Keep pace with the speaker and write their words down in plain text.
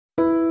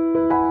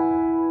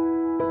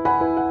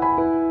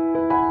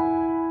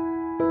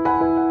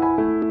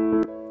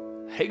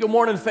Hey, good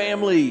morning,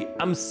 family.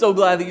 I'm so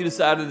glad that you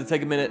decided to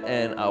take a minute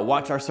and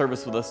watch our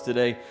service with us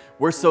today.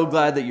 We're so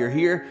glad that you're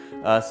here.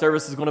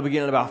 Service is going to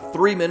begin in about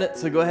 3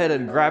 minutes, so go ahead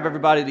and grab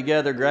everybody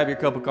together, grab your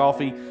cup of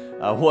coffee,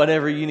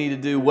 whatever you need to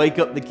do, wake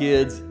up the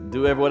kids,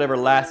 do whatever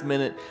last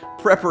minute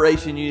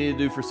preparation you need to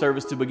do for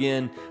service to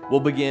begin.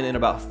 We'll begin in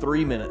about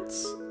 3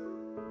 minutes.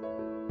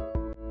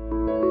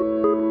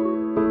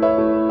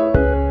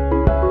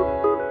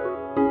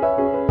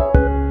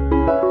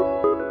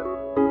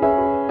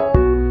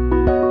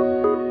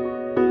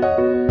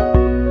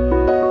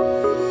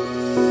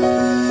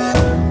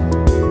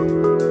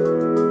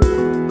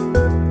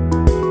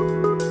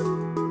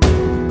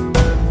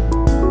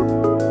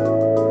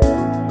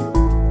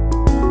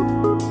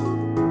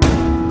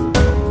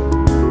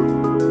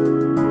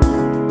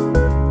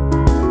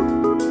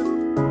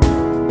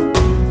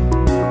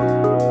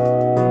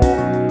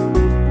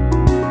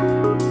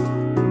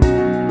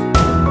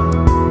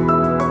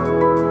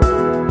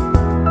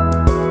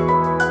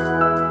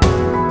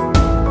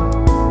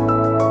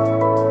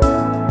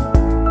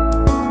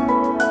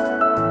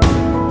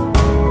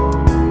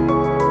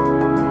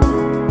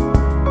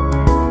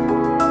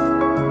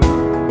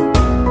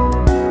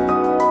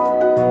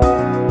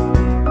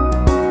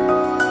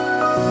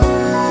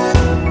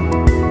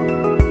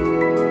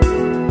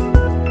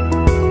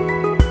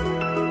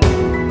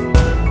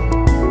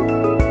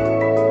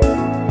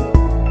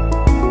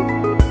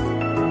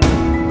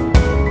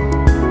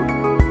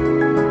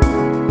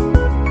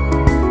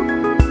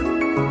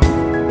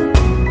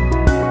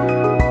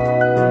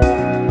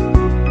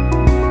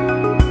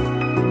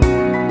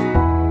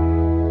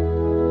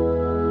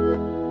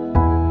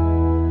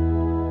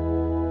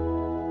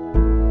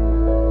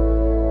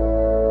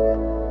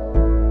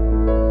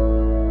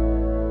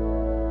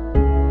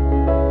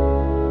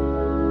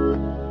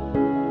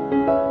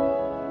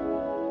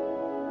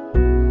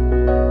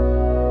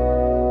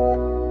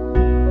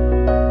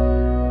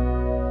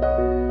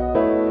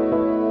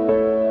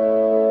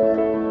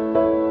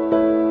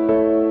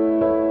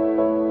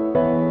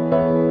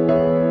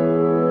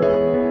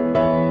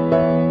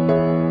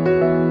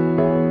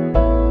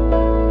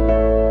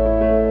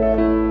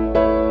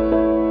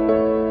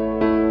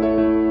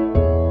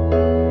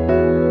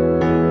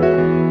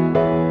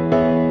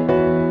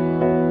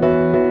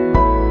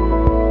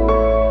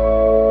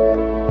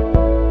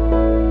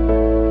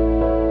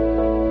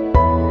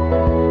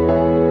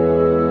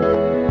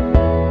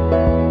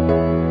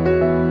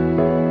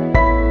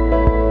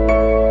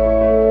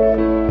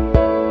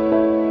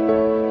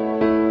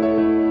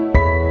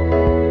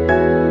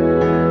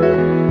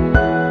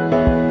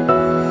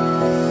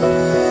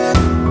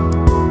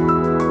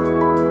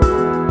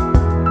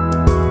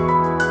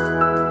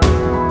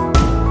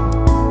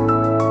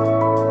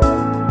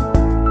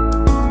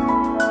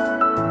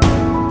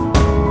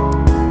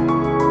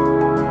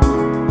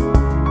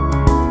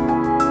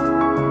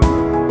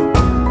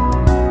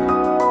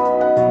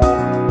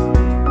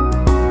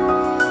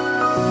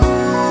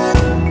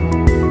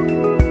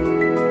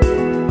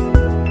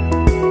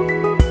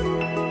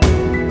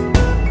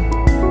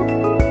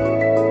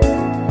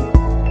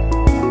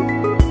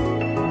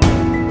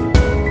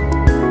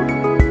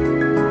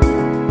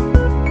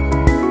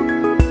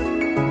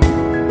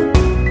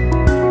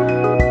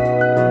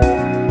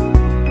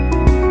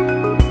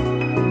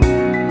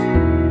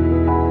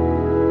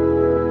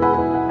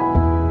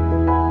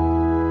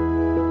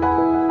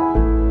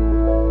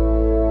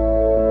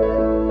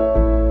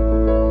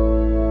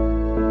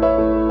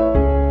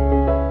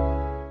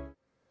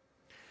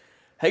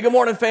 Hey, good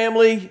morning,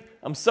 family.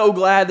 I'm so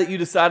glad that you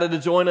decided to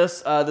join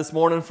us this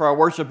morning for our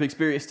worship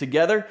experience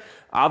together.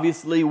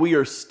 Obviously, we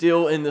are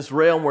still in this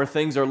realm where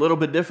things are a little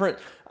bit different.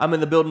 I'm in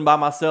the building by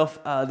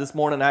myself this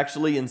morning,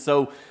 actually, and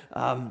so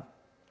I'm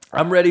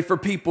ready for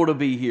people to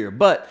be here.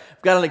 But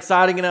I've got an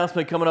exciting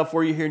announcement coming up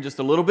for you here in just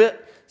a little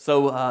bit,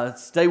 so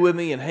stay with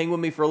me and hang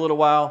with me for a little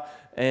while,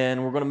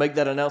 and we're going to make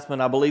that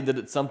announcement. I believe that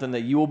it's something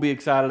that you will be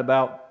excited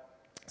about,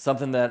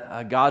 something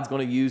that God's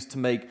going to use to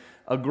make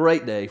a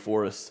great day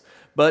for us.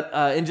 But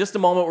in just a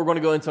moment, we're going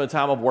to go into a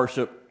time of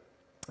worship.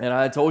 And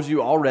I told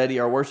you already,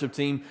 our worship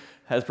team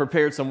has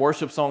prepared some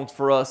worship songs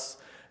for us.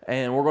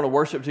 And we're going to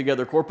worship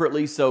together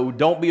corporately. So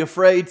don't be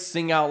afraid.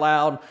 Sing out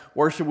loud.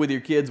 Worship with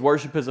your kids.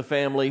 Worship as a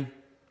family.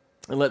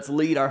 And let's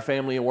lead our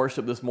family in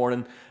worship this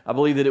morning. I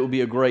believe that it will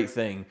be a great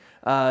thing.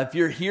 If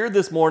you're here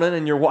this morning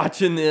and you're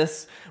watching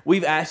this,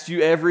 we've asked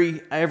you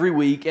every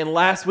week. And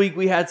last week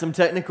we had some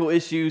technical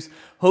issues.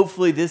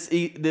 Hopefully this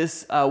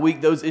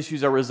week those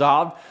issues are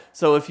resolved.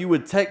 So if you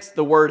would text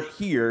the word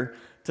HERE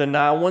to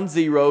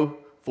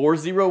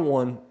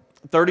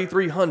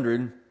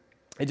 910-401-3300,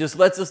 it just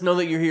lets us know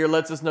that you're here,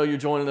 lets us know you're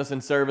joining us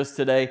in service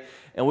today,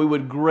 and we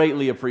would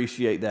greatly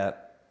appreciate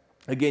that.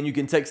 Again, you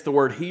can text the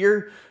word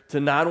HERE to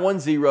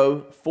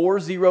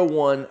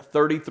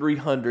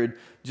 910-401-3300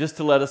 just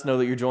to let us know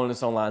that you're joining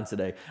us online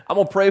today. I'm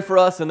going to pray for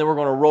us, and then we're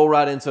going to roll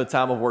right into a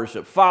time of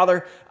worship.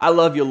 Father, I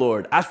love you,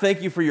 Lord. I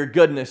thank you for your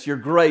goodness, your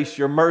grace,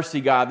 your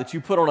mercy, God, that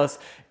you put on us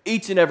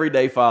each and every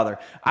day, Father.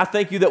 I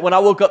thank you that when I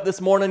woke up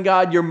this morning,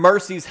 God, your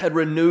mercies had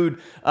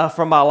renewed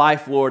from my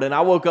life, Lord, and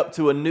I woke up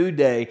to a new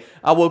day.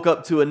 I woke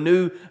up to a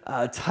new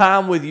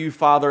time with you,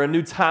 Father, a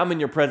new time in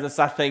your presence.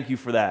 I thank you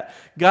for that.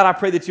 God, I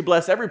pray that you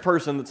bless every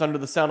person that's under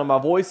the sound of my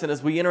voice, and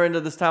as we enter into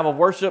this time of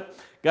worship,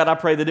 God, I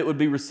pray that it would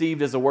be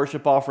received as a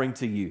worship offering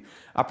to you.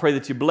 I pray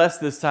that you bless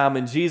this time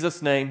in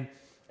Jesus' name.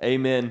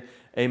 Amen.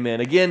 Amen.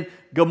 Again,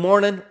 good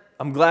morning.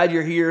 I'm glad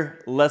you're here.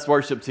 Let's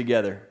worship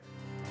together.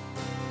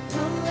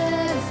 Come,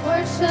 let us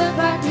worship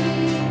our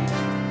King.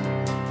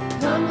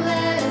 Come,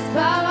 let us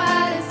bow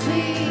at his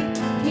feet.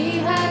 He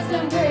has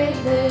done great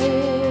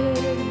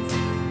things.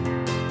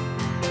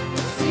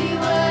 See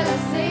what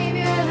our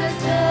Savior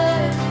has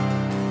done.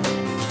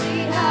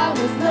 See how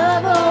his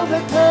love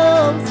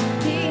overcomes.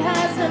 He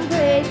has done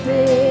great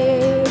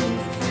things.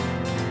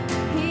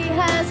 He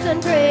has done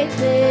great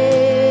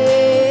things.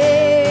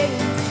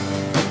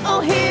 Oh,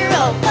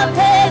 hero of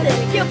heaven,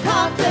 you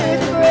conquer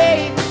the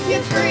grave.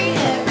 You free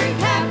every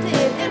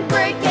captive and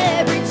break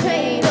every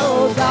chain.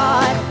 Oh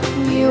God,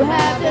 you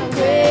have done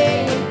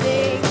great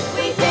things.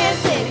 We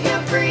dance in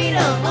your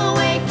freedom,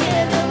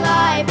 awaken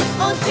alive.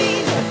 Oh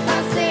Jesus,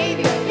 our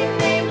Savior, your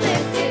name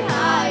lifted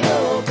high.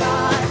 Oh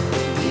God,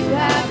 you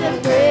have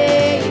done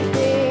great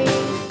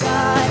things.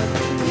 God,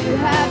 you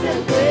have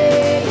done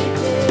great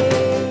things.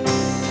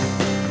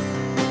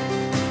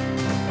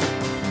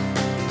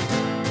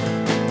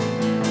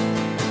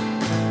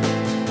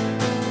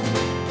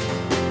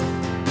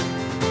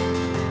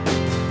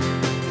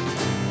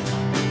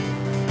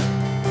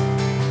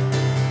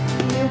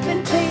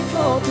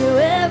 Through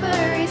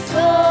every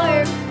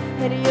storm,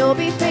 and you'll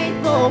be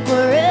faithful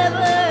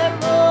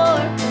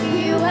forevermore.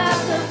 You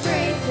have done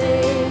great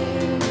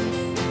things,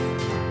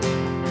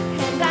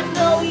 and I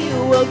know you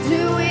will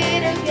do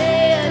it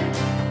again,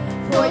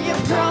 for your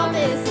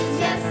promise is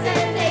yes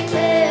and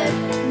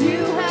amen.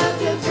 You have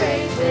done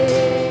great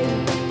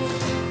things.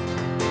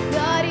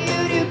 God,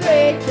 you do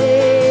great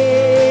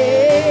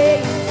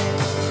things.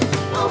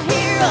 Oh,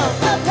 hero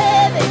of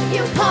heaven,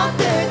 you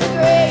conquer the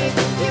grave.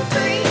 You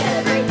free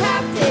every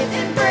captive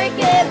and break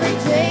every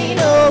chain.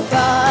 Oh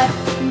God,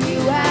 you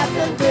have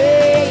done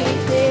great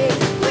things.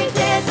 We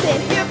dance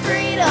in your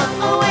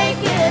freedom,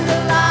 awaken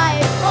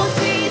alive. Oh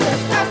Jesus,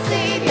 our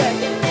Savior,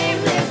 your name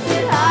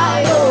lifted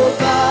high. Oh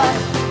God,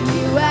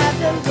 you have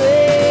done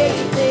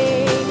great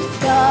things.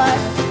 God,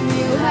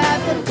 you have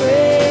done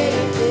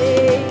great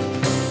things.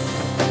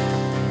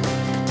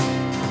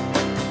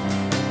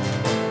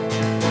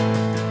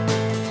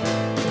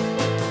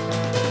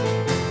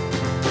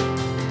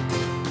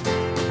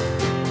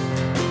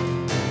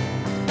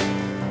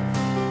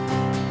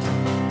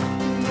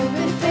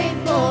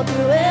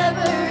 Through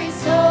every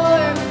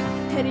storm,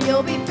 and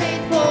you'll be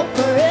faithful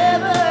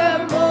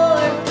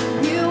forevermore.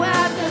 You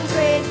have done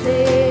great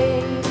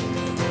things,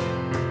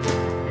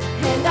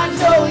 and I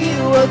know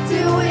you will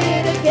do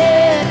it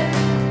again,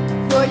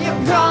 for your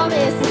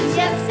promise is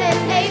yes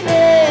and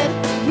amen.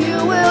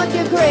 You will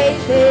do great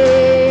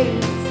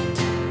things.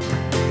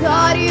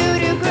 God, you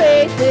do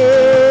great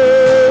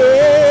things.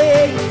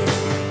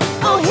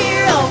 Oh,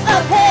 hero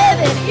of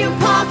heaven, you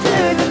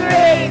conquer the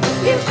grave.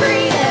 You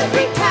free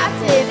every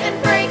captive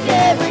and break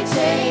every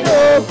chain.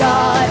 Oh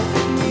God,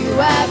 you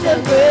have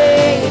done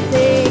great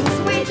things.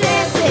 We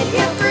dance in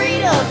your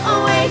freedom,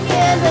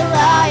 awaken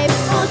alive.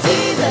 Oh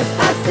Jesus,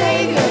 our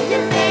Savior,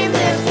 your name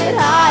lifted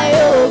high.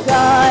 Oh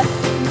God,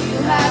 you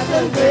have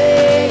done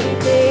great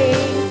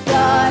things.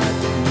 God,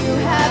 you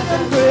have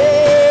done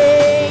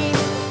great.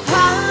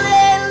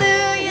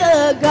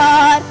 Hallelujah,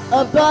 God,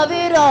 above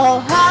it all.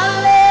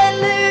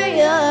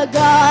 Hallelujah,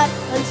 God,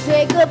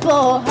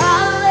 unshakable.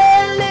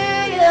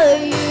 Hallelujah,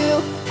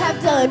 you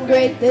have done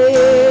great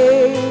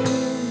things.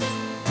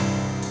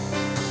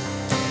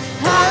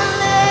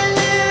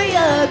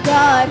 Hallelujah,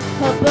 God,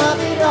 above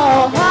it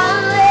all.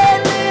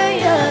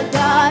 Hallelujah,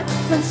 God,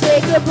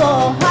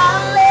 unshakable.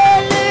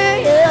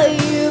 Hallelujah,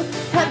 you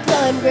have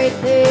done great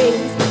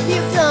things.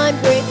 You've done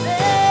great things.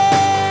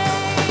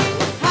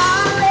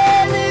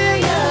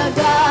 Hallelujah,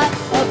 God,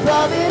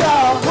 above it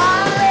all.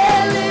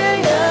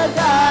 Hallelujah,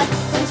 God,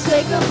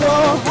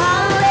 unshakable.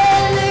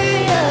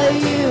 Hallelujah,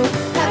 you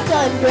have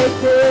done great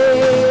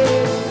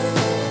things.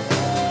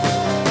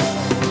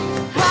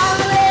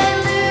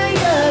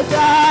 Hallelujah,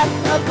 God,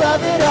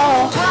 above it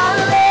all.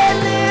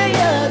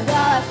 Hallelujah,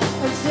 God,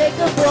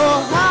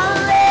 unshakable.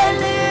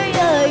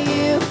 Hallelujah,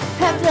 you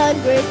have done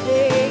great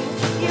things.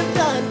 You've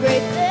done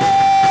great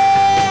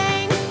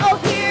things. Oh,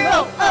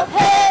 hero of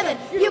heaven,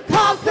 you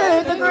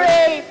conquer the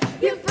grave.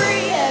 You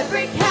free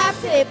every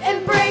captive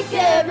and break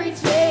every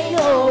chain.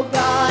 Oh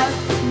God,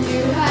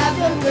 you have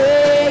done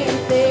great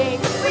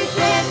things. We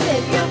dance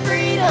in your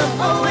freedom,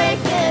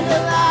 awaken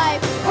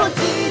alive. Oh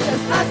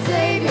Jesus, my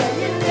Savior,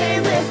 your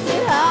name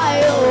lifted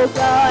high. Oh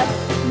God,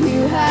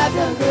 you have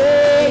done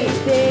great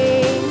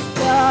things.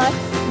 God,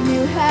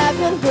 you have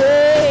done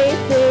great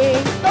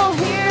things. Oh,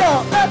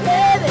 hero of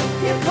heaven,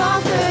 you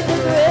conquer the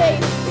grave.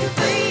 You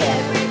free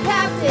every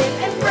captive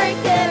and break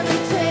every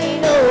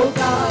chain. Oh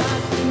God,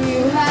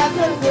 you have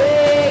done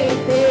great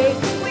things.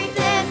 We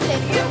dance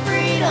in your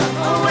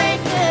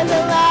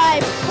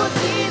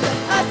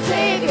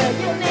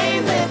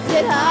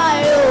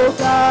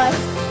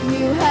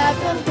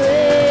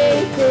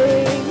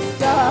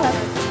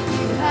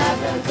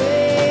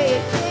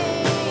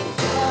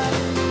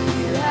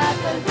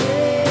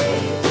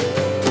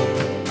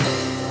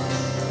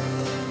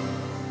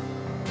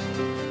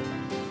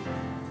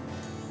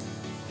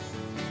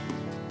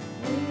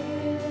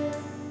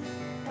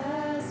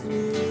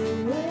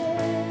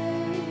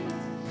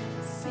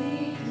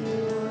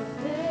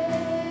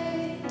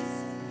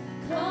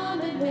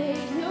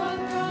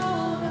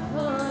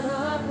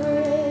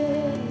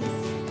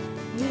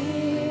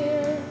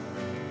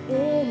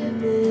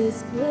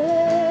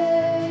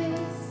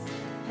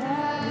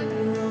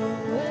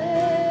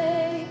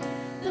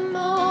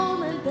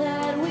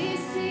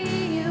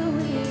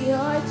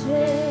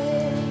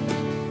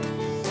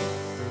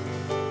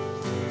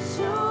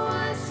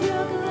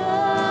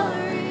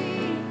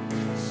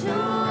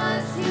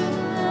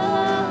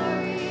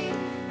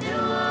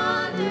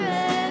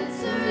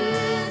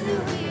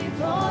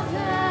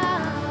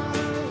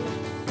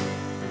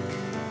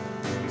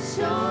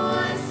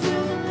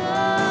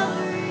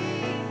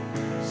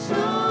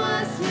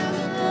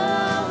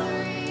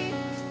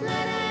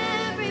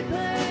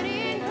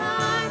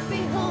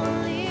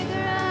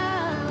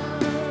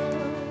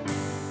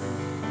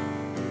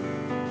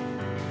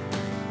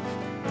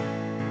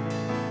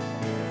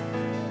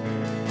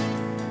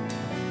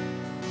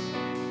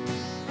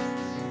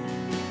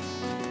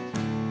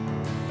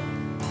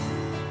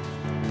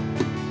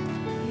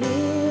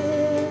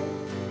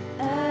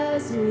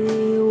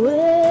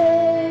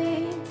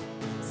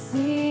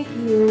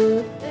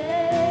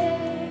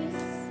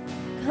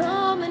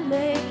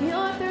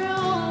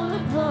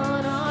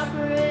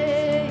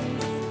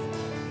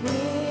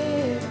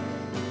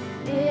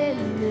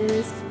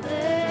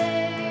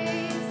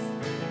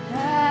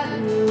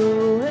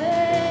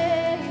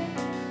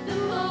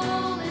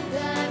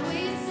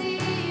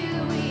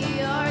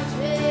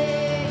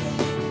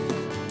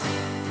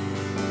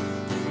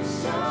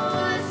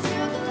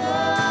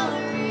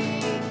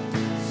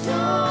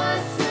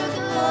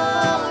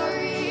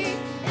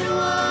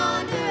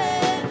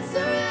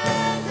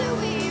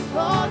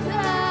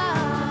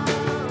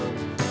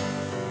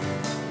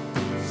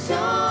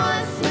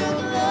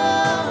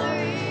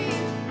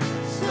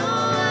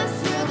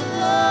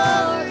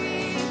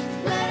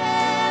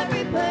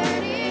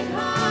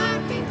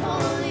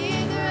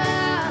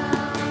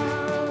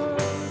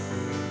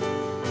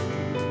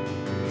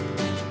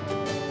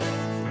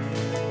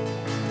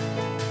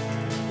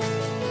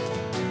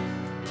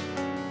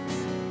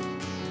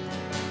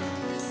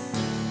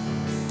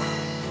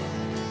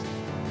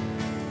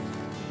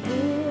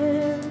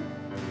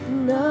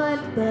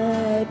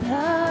by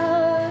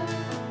power,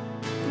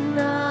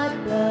 not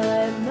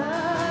by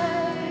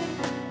might,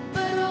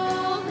 but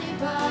only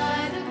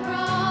by the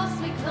cross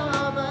we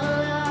come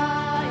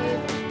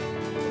alive.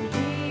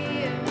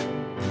 Here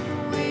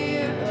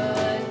we're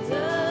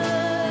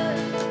undone,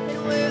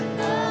 and we're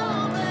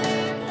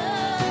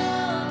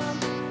overcome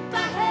by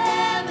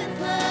heaven's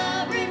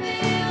love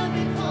revealed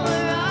before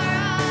our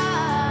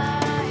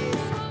eyes.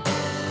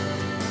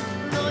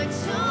 Lord,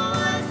 show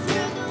us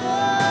your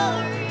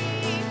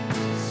glory,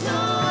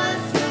 show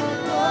us your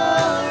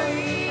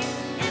glory,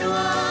 in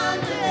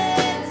wonder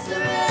and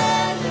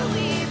surrender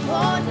we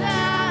pour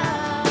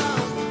down.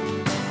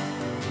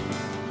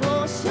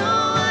 Oh, show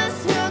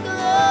us your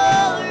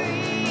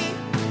glory,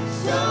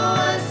 show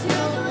us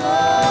your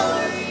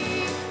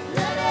glory,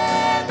 let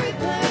every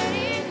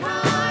burning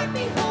heart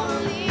be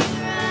holy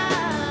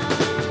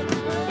ground.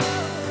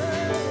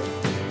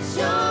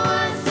 Show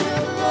us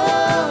your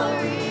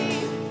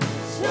glory,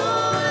 show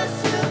us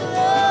your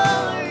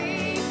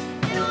glory,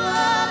 in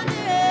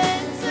wonder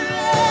and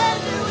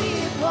surrender we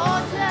pour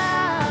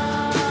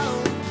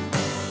down.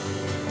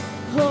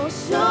 Oh,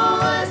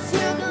 show us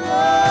your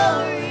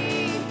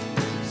glory,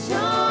 show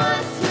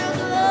us your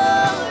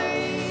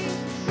glory,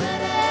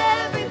 let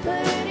every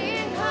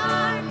burning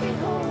heart be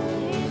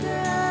holy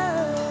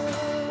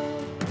ground.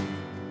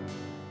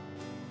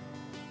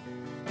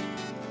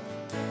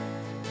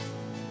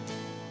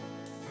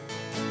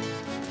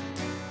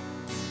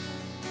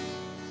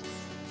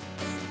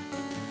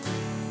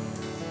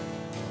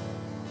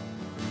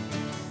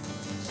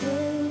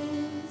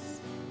 Chains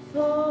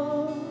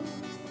fall,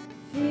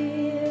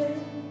 fear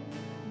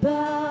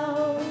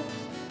bow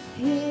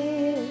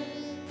here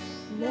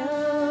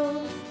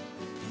now.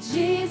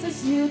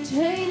 Jesus, you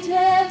change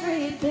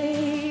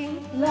everything.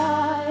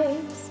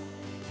 Lives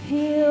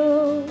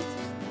healed,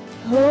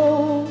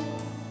 hope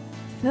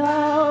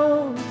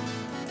found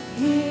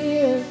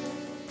here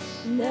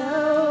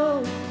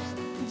now.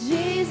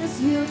 Jesus,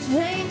 you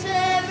change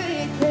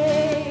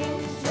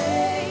everything.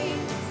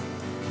 Chains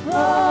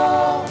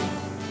fall,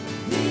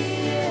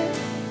 fear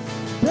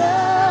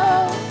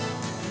bow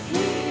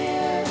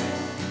here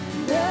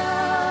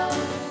now.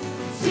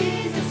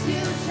 Jesus,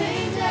 you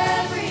change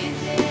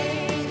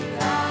everything.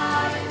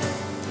 Lives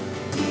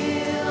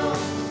healed,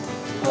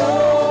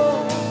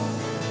 hope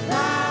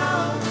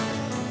found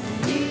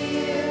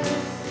here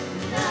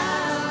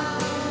now.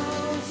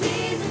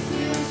 Jesus,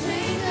 you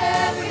change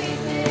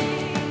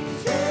everything.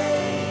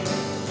 Chains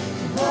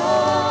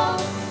fall,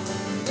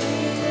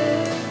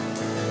 fear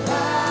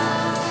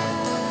bow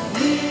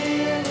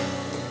here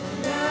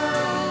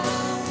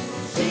now.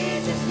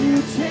 Jesus, you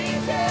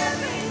change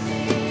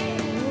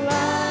everything.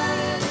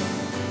 Lives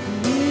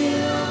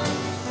healed,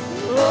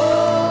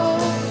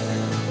 hope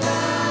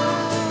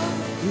found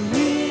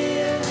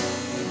here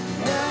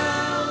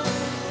now.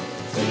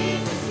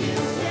 Jesus, you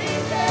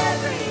change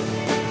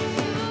everything.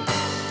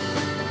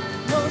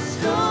 Oh,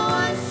 show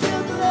us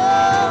your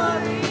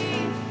glory,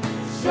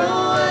 show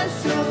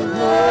us your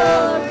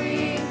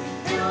glory,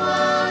 in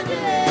wonder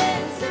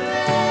and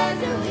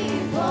surrender we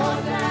pour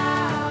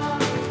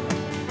down.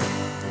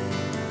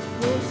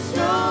 Oh,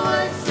 show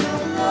us your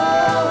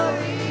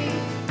glory,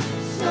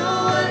 show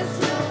us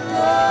your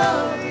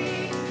glory,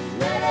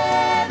 let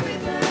every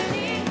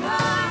burning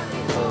heart be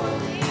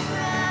holy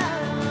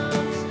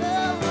ground.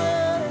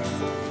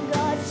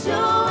 God,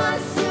 show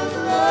us your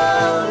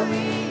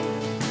glory,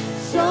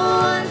 show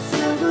us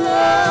your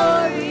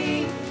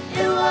glory,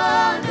 in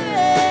wonder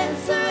and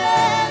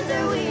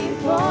surrender we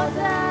pour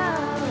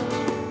down.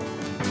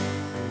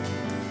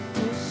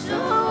 Oh,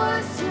 show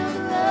us your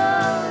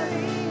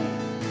glory,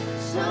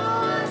 show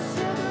us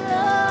your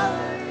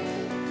glory,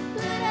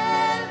 let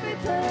every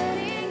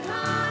burning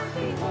heart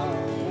be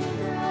holy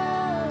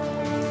ground.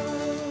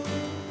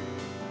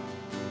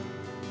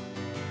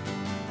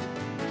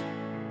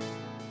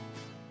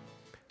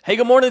 Hey,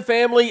 good morning,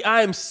 family.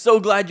 I am so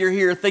glad you're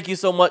here. Thank you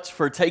so much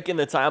for taking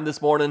the time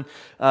this morning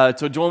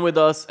to join with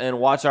us and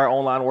watch our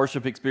online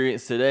worship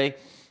experience today.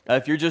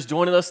 If you're just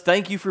joining us,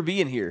 thank you for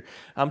being here.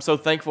 I'm so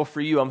thankful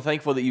for you. I'm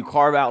thankful that you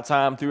carve out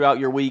time throughout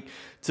your week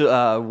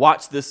to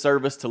watch this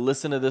service, to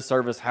listen to this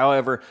service.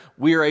 However,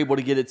 we are able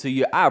to get it to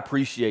you. I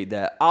appreciate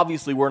that.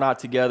 Obviously, we're not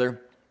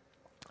together.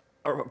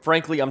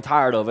 Frankly, I'm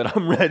tired of it.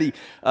 I'm ready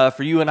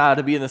for you and I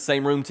to be in the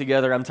same room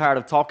together. I'm tired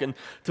of talking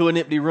to an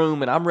empty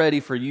room, and I'm ready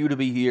for you to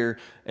be here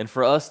and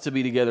for us to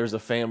be together as a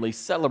family,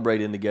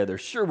 celebrating together.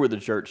 Sure, we're the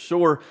church.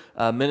 Sure,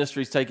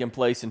 ministry's taking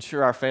place, and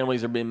sure, our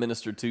families are being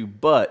ministered to,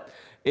 but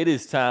it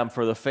is time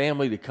for the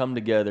family to come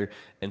together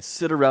and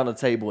sit around a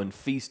table and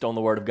feast on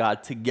the Word of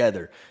God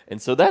together. And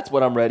so that's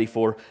what I'm ready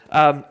for.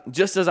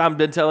 Just as I've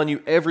been telling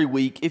you every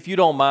week, if you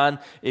don't mind,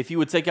 if you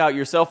would take out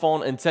your cell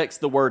phone and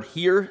text the word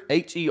HERE,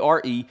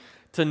 H-E-R-E,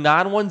 to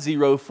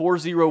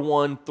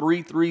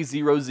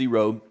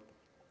 910-401-3300.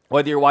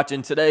 Whether you're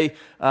watching today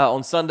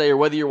on Sunday or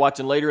whether you're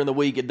watching later in the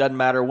week, it doesn't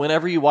matter.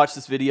 Whenever you watch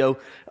this video,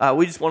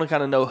 we just want to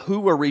kind of know who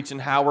we're reaching,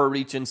 how we're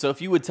reaching. So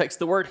if you would text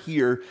the word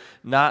HERE,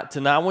 not to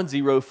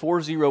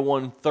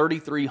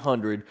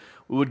 910-401-3300,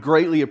 We would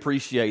greatly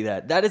appreciate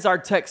that. That is our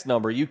text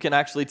number. You can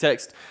actually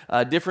text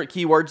different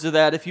keywords to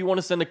that. If you want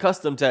to send a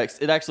custom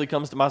text, it actually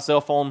comes to my cell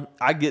phone.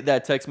 I get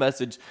that text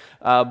message.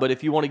 But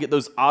if you want to get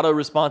those auto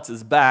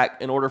responses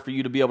back in order for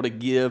you to be able to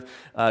give,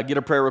 get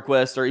a prayer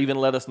request, or even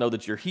let us know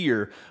that you're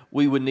here,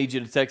 we would need you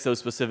to text those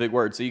specific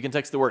words. So you can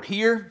text the word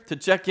here to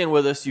check in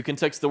with us. You can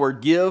text the word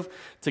give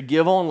to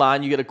give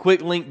online. You get a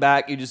quick link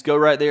back. You just go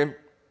right there.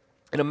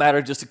 In a matter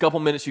of just a couple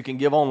minutes, you can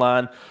give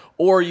online,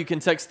 or you can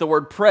text the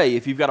word pray.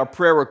 If you've got a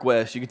prayer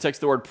request, you can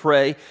text the word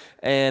pray,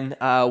 and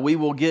we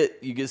will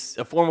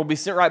a form will be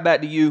sent right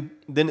back to you.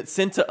 Then it's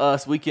sent to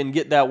us. We can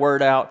get that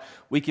word out.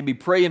 We can be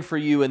praying for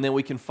you, and then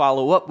we can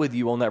follow up with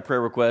you on that prayer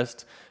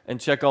request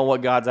and check on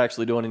what God's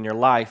actually doing in your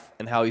life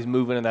and how he's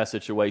moving in that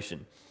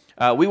situation.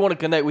 We want to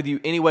connect with you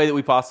any way that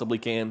we possibly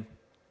can.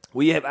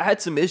 We have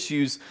had some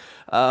issues.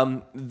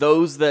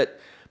 Those that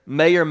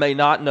may or may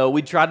not know,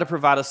 we tried to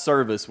provide a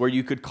service where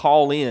you could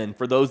call in.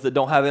 For those that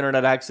don't have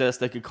internet access,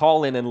 they could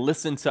call in and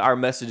listen to our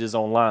messages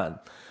online.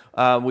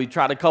 We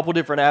tried a couple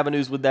different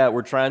avenues with that.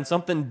 We're trying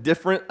something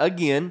different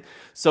again.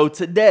 So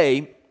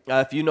today,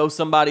 if you know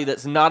somebody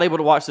that's not able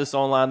to watch this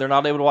online, they're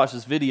not able to watch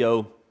this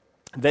video,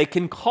 they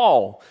can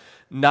call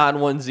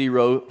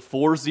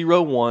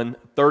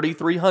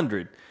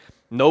 910-401-3300.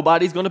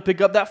 Nobody's going to pick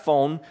up that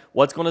phone.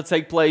 What's going to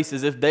take place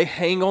is if they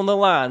hang on the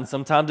line,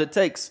 sometimes it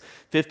takes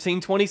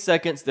 15, 20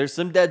 seconds. There's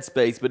some dead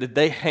space. But if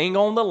they hang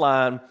on the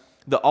line,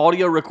 the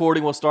audio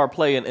recording will start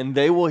playing, and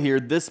they will hear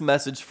this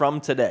message from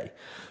today.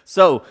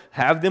 So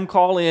have them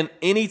call in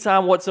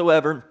anytime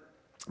whatsoever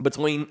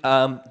between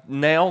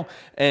now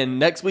and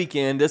next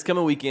weekend, this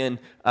coming weekend.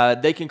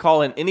 They can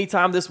call in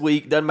anytime this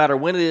week. Doesn't matter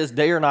when it is,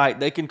 day or night.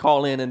 They can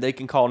call in, and they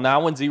can call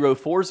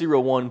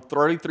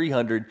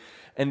 910-401-3300.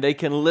 And they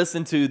can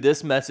listen to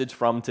this message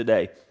from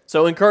today.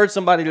 So encourage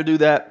somebody to do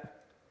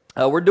that.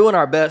 We're doing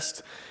our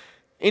best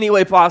any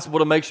way possible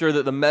to make sure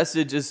that the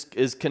message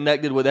is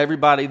connected with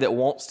everybody that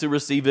wants to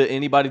receive it,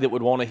 anybody that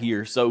would want to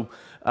hear. So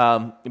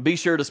be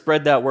sure to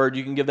spread that word.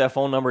 You can give that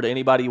phone number to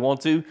anybody you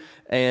want to,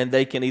 and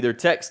they can either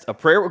text a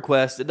prayer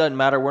request. It doesn't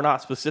matter. We're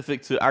not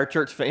specific to our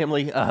church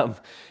family.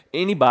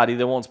 Anybody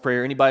that wants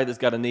prayer, anybody that's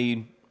got a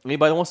need,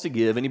 anybody that wants to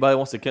give, anybody that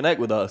wants to connect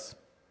with us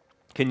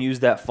can use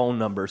that phone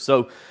number.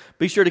 So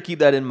be sure to keep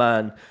that in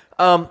mind.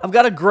 I've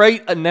got a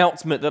great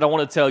announcement that I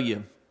want to tell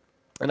you.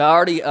 And I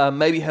already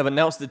maybe have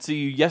announced it to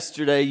you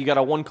yesterday. You got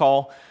a one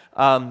call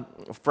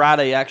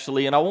Friday,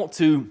 actually. And I want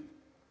to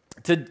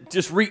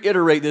just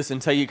reiterate this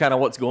and tell you kind of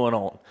what's going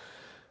on.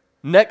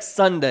 Next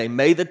Sunday,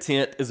 May the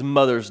 10th, is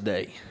Mother's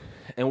Day.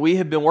 And we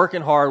have been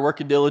working hard,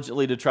 working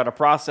diligently to try to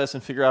process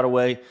and figure out a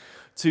way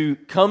to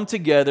come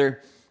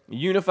together,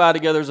 unify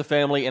together as a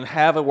family, and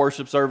have a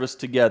worship service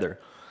together.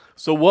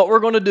 So what we're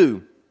going to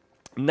do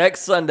next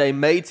Sunday,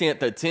 May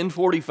 10th at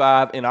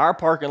 10:45 in our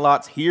parking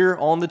lots here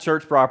on the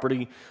church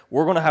property,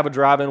 we're going to have a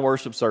drive-in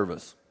worship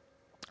service.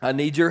 I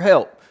need your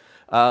help.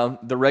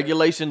 The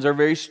regulations are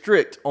very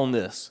strict on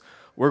this.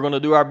 We're going to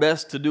do our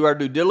best to do our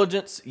due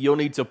diligence. You'll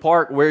need to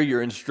park where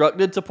you're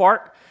instructed to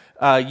park.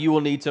 You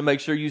will need to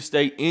make sure you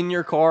stay in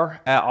your car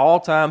at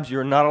all times.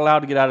 You're not allowed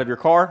to get out of your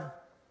car.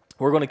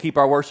 We're going to keep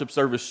our worship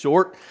service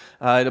short.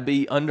 It'll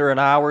be under an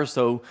hour,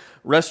 so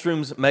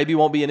restrooms maybe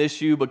won't be an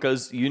issue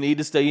because you need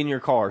to stay in your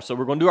car. So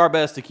we're going to do our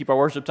best to keep our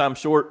worship time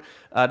short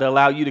to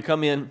allow you to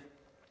come in,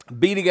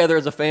 be together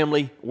as a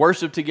family,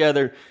 worship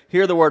together,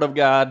 hear the Word of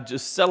God,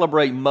 just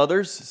celebrate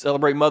mothers,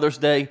 celebrate Mother's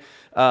Day,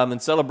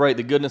 and celebrate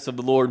the goodness of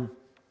the Lord.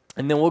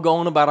 And then we'll go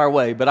on about our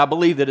way. But I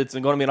believe that it's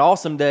going to be an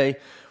awesome day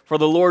for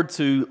the Lord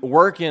to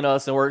work in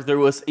us and work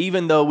through us,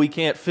 even though we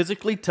can't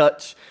physically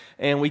touch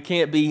and we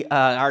can't be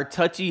our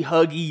touchy,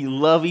 huggy,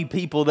 lovey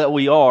people that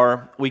we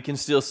are. We can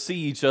still see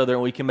each other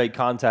and we can make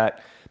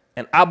contact.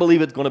 And I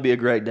believe it's going to be a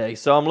great day.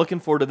 So I'm looking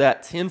forward to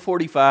that.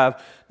 10:45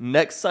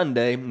 next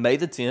Sunday, May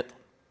the 10th,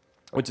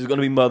 which is going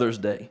to be Mother's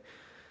Day.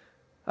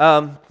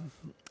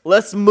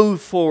 Let's move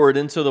forward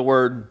into the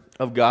Word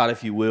of God,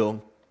 if you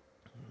will.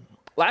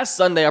 Last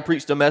Sunday, I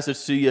preached a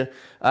message to you,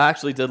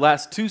 actually the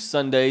last 2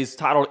 Sundays,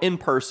 titled In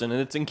Person,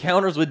 and it's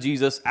Encounters with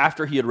Jesus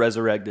after He had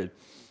resurrected.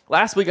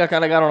 Last week, I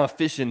kind of got on a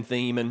fishing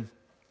theme, and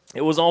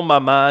it was on my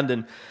mind,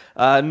 and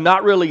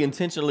not really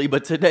intentionally,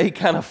 but today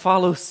kind of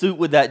follows suit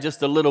with that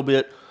just a little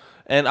bit.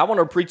 And I want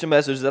to preach a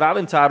message that I've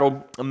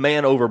entitled, A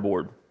Man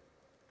Overboard.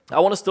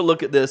 I want us to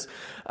look at this.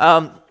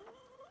 I've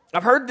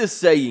heard this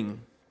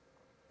saying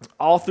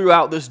all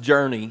throughout this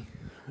journey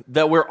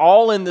that we're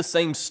all in the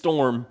same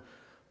storm,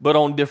 but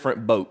on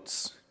different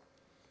boats.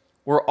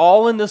 We're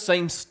all in the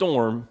same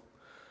storm,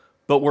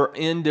 but we're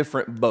in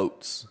different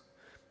boats.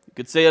 You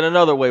could say it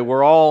another way.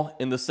 We're all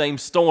in the same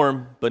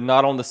storm, but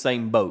not on the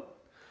same boat.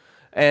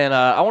 And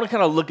I want to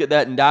kind of look at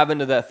that and dive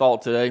into that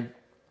thought today.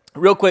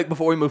 Real quick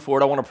before we move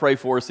forward, I want to pray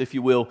for us, if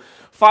you will.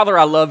 Father,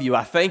 I love you.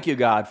 I thank you,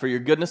 God, for your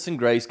goodness and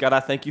grace. God, I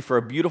thank you for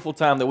a beautiful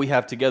time that we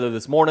have together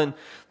this morning.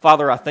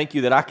 Father, I thank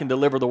you that I can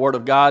deliver the word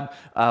of God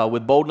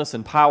with boldness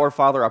and power.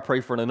 Father, I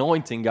pray for an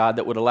anointing, God,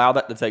 that would allow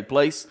that to take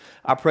place.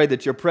 I pray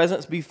that your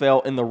presence be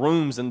felt in the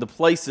rooms and the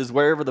places,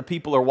 wherever the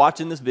people are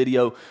watching this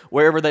video,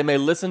 wherever they may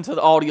listen to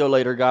the audio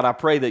later. God, I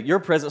pray that your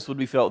presence would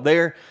be felt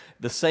there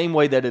the same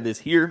way that it is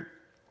here.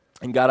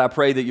 And God, I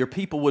pray that your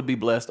people would be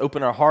blessed.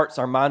 Open our hearts,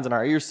 our minds, and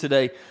our ears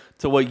today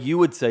to what you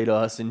would say to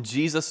us. In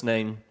Jesus'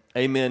 name,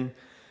 amen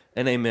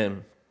and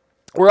amen.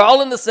 We're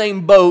all in the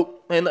same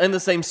boat and in the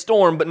same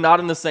storm, but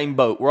not in the same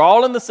boat. We're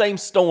all in the same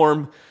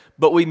storm,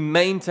 but we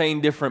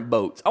maintain different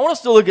boats. I want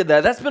us to look at that.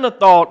 That's been a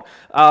thought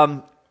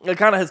that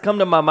kind of has come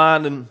to my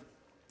mind, and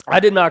I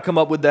did not come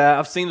up with that.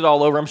 I've seen it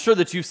all over. I'm sure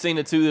that you've seen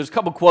it too. There's a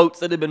couple quotes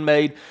that have been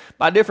made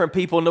by different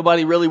people.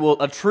 Nobody really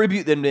will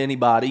attribute them to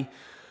anybody.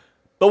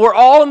 But we're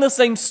all in the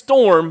same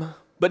storm,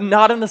 but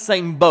not in the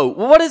same boat.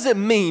 Well, what does it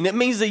mean? It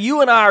means that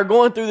you and I are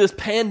going through this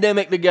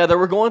pandemic together.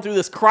 We're going through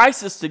this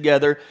crisis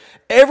together.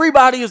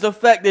 Everybody is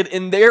affected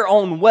in their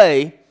own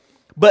way,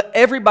 but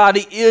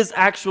everybody is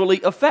actually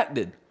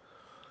affected.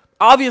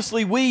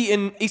 Obviously, we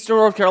in Eastern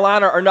North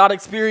Carolina are not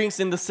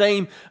experiencing the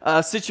same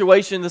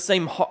situation, the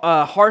same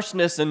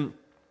harshness, and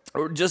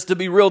or just to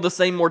be real, the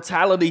same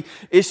mortality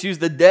issues,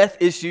 the death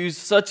issues,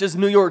 such as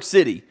New York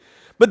City.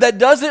 But that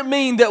doesn't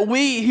mean that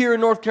we here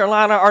in North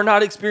Carolina are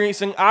not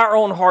experiencing our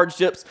own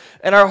hardships,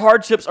 and our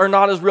hardships are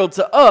not as real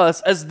to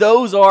us as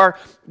those are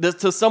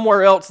to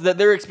somewhere else that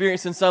they're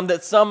experiencing some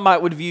that some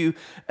might would view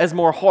as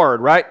more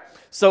hard, right?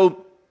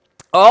 So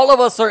all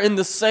of us are in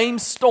the same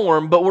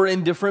storm, but we're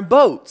in different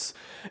boats.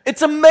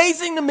 It's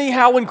amazing to me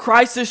how when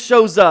crisis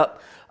shows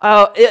up,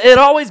 it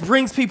always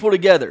brings people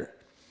together.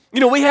 You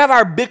know, we have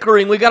our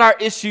bickering, we got our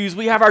issues,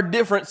 we have our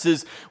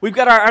differences, we've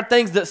got our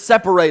things that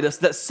separate us,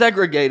 that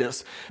segregate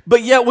us.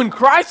 But yet when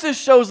crisis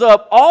shows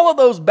up, all of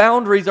those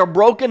boundaries are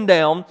broken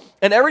down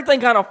and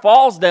everything kind of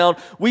falls down.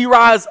 We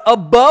rise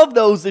above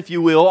those, if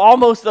you will,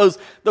 almost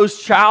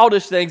those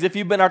childish things. If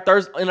you've been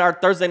in our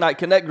Thursday Night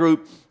Connect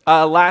group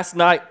last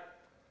night,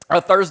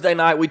 or Thursday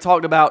night, we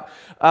talked about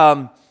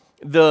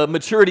the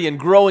maturity and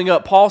growing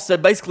up. Paul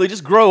said basically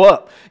just grow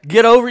up.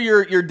 Get over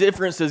your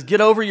differences. Get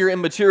over your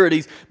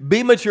immaturities.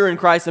 Be mature in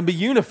Christ and be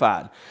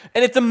unified.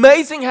 And it's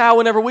amazing how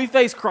whenever we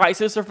face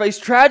crisis or face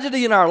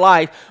tragedy in our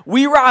life,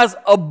 we rise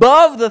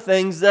above the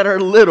things that are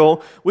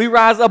little. We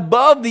rise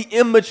above the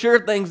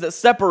immature things that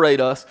separate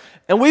us.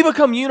 And we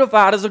become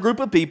unified as a group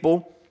of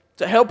people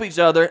to help each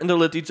other and to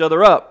lift each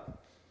other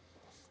up.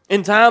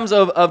 In times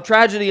of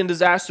tragedy and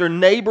disaster,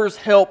 neighbors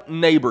help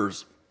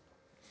neighbors.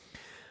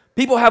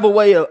 People have a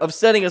way of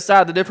setting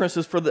aside the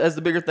differences as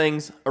the bigger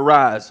things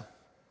arise.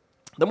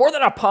 The more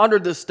that I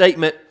pondered this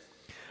statement,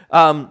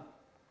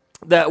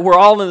 that we're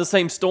all in the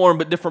same storm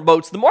but different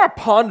boats, the more I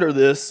ponder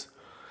this,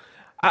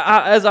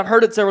 as I've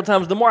heard it several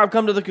times, the more I've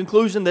come to the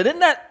conclusion that isn't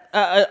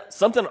that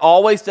something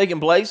always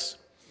taking place?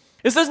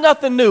 This is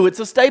nothing new. It's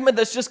a statement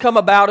that's just come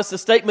about. It's a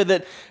statement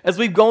that as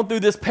we've gone through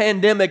this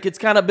pandemic, it's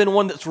kind of been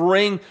one that's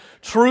ring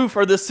true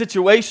for this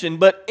situation.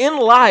 But in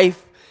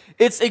life,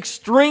 it's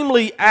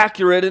extremely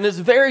accurate, and it's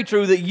very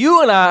true that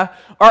you and I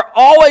are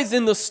always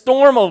in the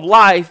storm of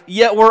life,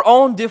 yet we're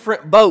on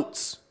different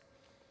boats.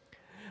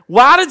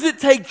 Why does it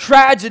take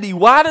tragedy?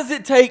 Why does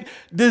it take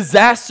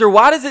disaster?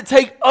 Why does it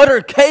take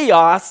utter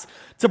chaos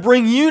to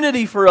bring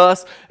unity for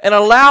us and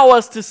allow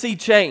us to see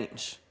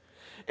change?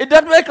 It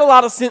doesn't make a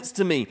lot of sense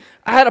to me.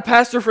 I had a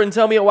pastor friend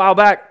tell me a while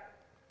back,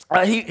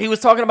 he was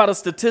talking about a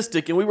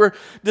statistic, and we were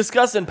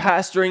discussing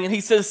pastoring, and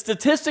he says,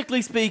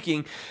 statistically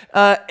speaking,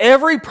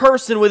 every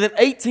person within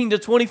 18 to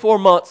 24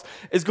 months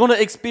is going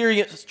to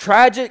experience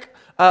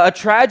a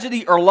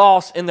tragedy or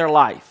loss in their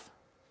life.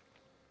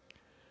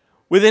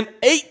 Within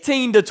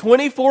 18 to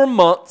 24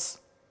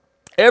 months,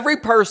 every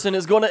person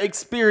is going to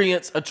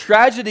experience a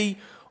tragedy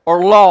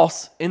or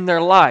loss in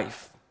their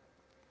life.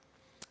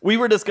 We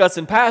were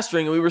discussing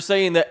pastoring, and we were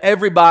saying that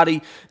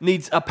everybody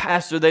needs a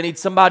pastor. They need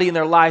somebody in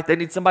their life. They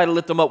need somebody to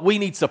lift them up. We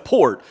need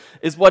support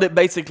is what it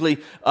basically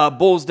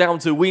boils down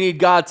to. We need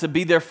God to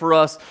be there for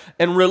us.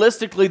 And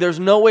realistically, there's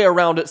no way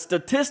around it.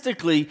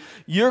 Statistically,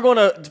 you're going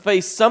to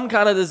face some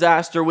kind of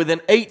disaster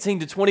within 18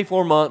 to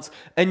 24 months,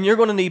 and you're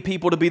going to need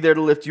people to be there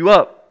to lift you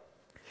up.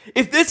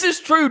 If this is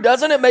true,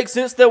 doesn't it make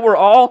sense that we're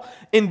all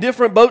in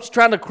different boats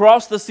trying to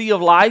cross the sea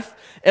of life,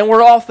 and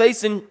we're all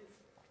facing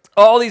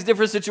all these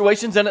different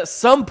situations, and at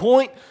some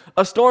point,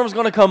 a storm's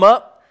going to come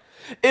up?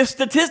 If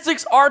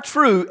statistics are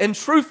true, and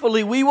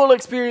truthfully, we will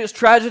experience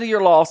tragedy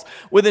or loss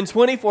within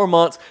 24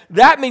 months,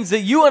 that means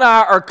that you and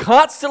I are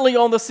constantly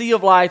on the sea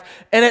of life,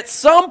 and at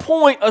some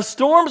point, a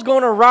storm's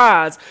going to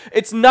rise.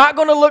 It's not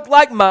going to look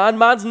like mine.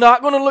 Mine's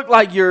not going to look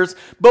like yours,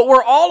 but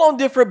we're all on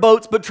different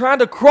boats, but trying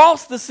to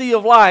cross the sea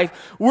of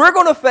life, we're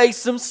going to face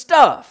some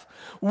stuff.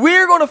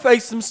 We're going to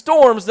face some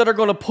storms that are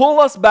going to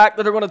pull us back,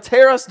 that are going to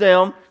tear us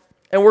down,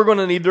 and we're going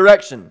to need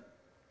direction.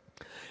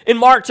 In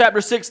Mark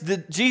chapter 6,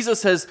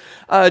 Jesus has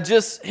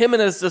him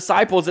and his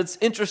disciples, it's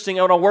interesting,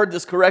 I want to word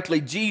this correctly,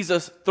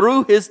 Jesus,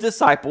 through his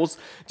disciples,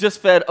 just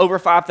fed over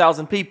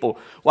 5,000 people.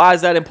 Why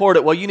is that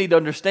important? Well, you need to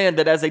understand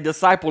that as a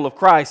disciple of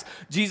Christ,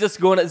 Jesus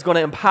is going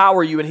to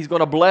empower you, and he's going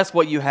to bless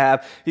what you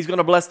have. He's going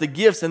to bless the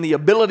gifts and the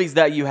abilities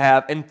that you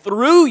have, and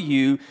through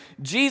you,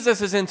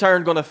 Jesus is in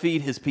turn going to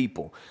feed his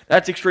people.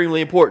 That's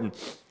extremely important.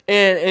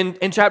 And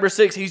in chapter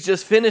 6, he's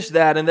just finished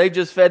that, and they've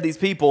just fed these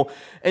people.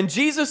 And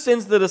Jesus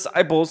sends the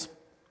disciples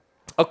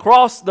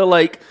across the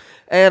lake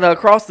and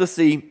across the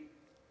sea.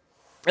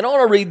 And I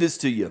want to read this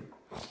to you.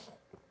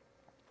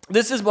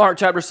 This is Mark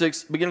chapter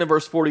 6, beginning in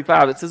verse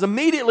 45. It says,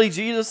 immediately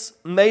Jesus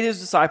made his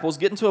disciples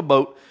get into a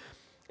boat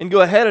and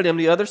go ahead of him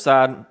to the other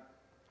side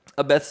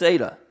of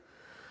Bethsaida,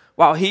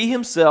 while he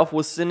himself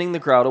was sending the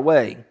crowd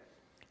away.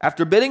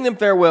 After bidding them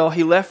farewell,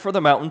 he left for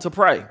the mountain to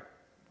pray.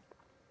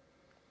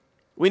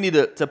 We need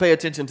to pay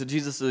attention to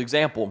Jesus'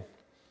 example.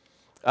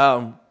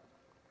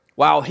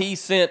 While he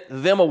sent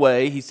them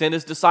away, he sent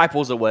his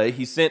disciples away,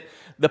 he sent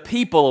the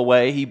people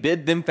away, he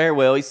bid them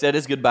farewell, he said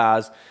his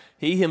goodbyes,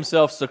 he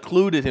himself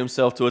secluded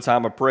himself to a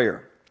time of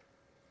prayer.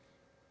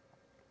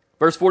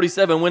 Verse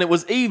 47, when it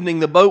was evening,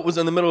 the boat was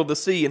in the middle of the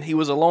sea, and he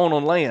was alone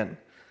on land.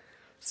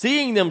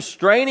 Seeing them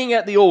straining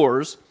at the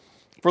oars,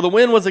 for the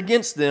wind was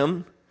against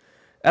them,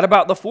 at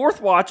about the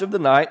fourth watch of the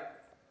night,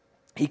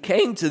 he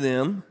came to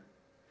them,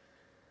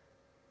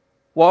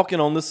 walking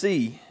on the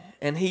sea.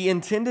 And he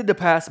intended to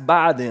pass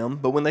by them,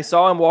 but when they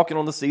saw him walking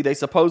on the sea, they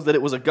supposed that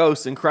it was a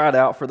ghost and cried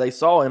out, for they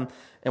saw him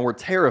and were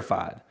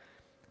terrified.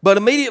 But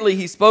immediately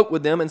he spoke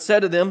with them and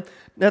said to them,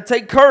 now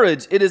take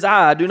courage, it is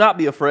I, do not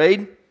be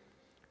afraid.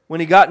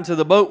 When he got into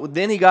the boat,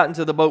 then he got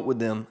into the boat with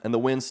them, and the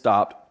wind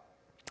stopped.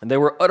 And they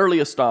were utterly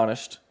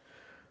astonished,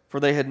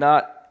 for they had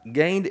not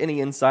gained any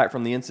insight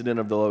from the incident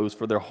of the loaves,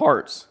 for their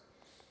hearts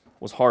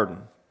was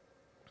hardened.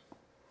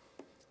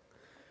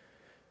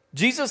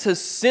 Jesus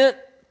has sent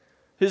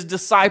his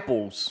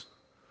disciples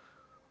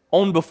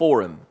on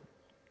before him.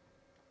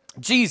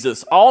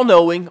 Jesus,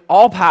 all-knowing,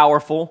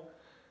 all-powerful.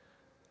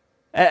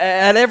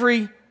 At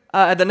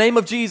the name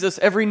of Jesus,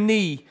 every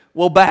knee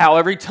will bow,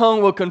 every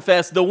tongue will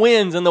confess, the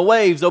winds and the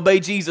waves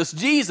obey Jesus.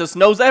 Jesus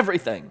knows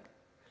everything.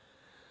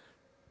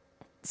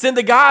 Sent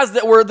the guys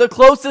that were the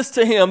closest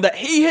to him, that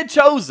he had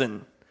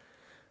chosen,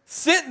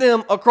 sent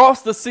them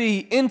across the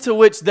sea into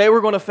which they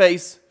were going to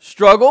face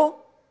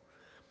struggle.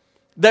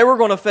 They were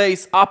going to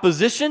face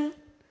opposition.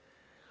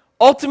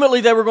 Ultimately,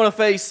 they were going to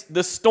face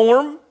the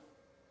storm,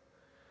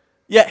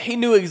 yet he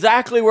knew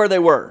exactly where they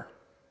were.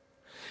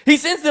 He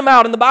sends them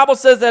out, and the Bible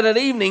says that at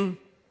evening,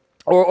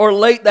 or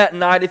late that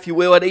night, if you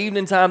will, at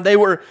evening time, they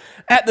were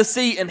at the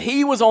sea, and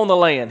he was on the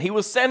land. He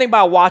was standing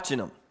by watching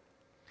them.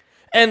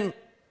 And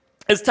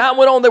as time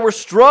went on, they were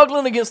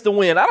struggling against the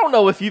wind. I don't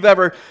know if you've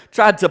ever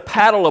tried to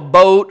paddle a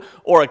boat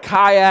or a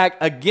kayak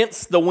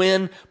against the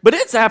wind, but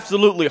it's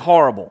absolutely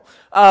horrible.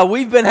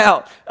 We've been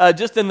out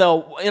just in the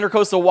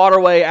intercoastal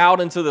waterway out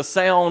into the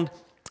Sound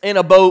in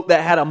a boat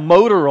that had a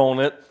motor on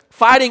it,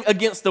 fighting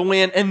against the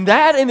wind, and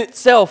that in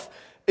itself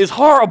is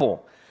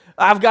horrible.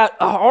 I've got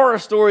a horror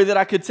story that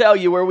I could tell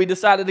you where we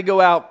decided to go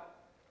out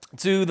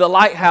to the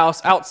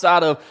lighthouse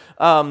outside of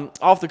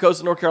off the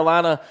coast of North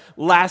Carolina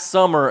last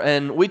summer,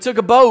 and we took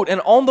a boat, and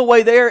on the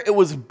way there it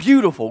was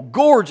beautiful,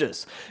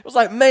 gorgeous. It was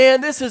like,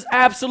 man, this is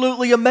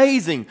absolutely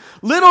amazing.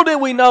 Little did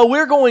we know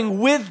we're going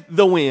with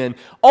the wind.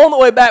 On the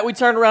way back, we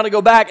turned around to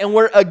go back, and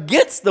we're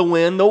against the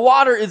wind. The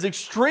water is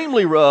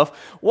extremely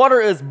rough.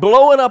 Water is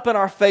blowing up in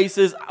our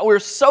faces. We're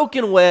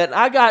soaking wet.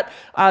 I got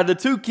the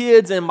two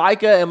kids and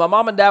Micah, and my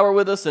mom and dad were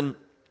with us, and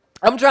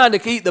I'm trying to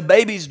keep the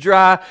babies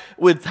dry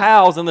with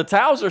towels, and the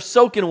towels are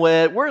soaking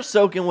wet. We're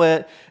soaking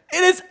wet.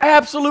 It is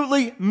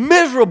absolutely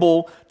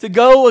miserable to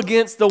go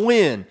against the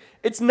wind.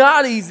 It's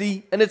not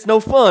easy, and it's no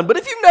fun. But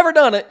if you've never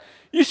done it,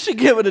 you should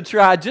give it a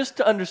try just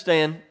to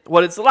understand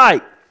what it's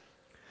like.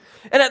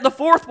 And at the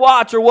fourth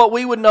watch, or what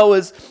we would know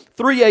as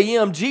 3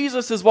 a.m.,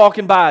 Jesus is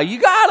walking by. You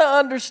got to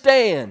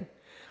understand,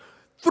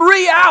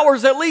 3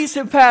 hours at least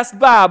have passed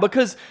by,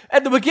 because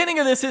at the beginning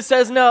of this it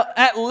says now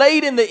at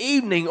late in the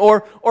evening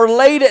or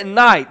late at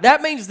night.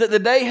 That means that the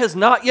day has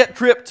not yet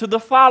tripped to the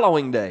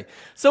following day.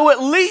 So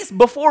at least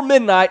before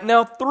midnight,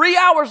 now 3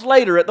 hours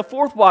later at the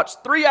fourth watch,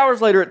 3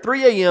 hours later at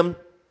 3 a.m.,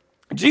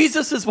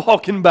 Jesus is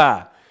walking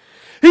by.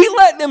 He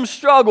let them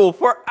struggle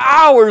for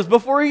hours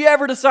before he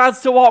ever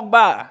decides to walk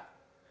by.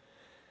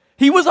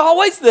 He was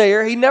always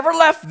there. He never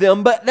left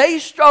them, but they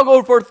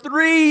struggled for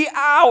 3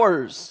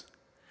 hours.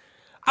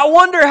 I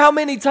wonder how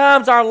many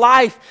times our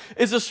life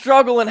is a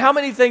struggle and how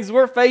many things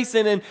we're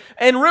facing.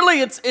 And really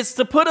it's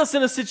to put us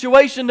in a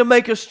situation to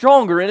make us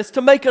stronger, and it's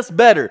to make us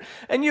better.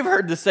 And you've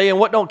heard the saying,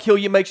 what don't kill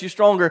you makes you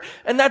stronger.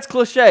 And that's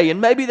cliche,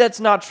 and maybe that's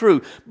not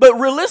true. But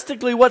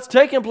realistically, what's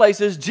taking place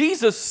is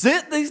Jesus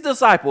sent these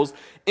disciples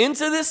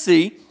into this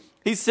sea.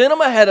 He sent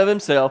them ahead of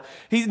himself.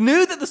 He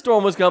knew that the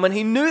storm was coming.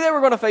 He knew they were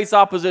going to face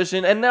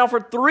opposition. And now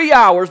for 3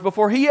 hours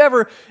before he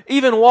ever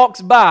even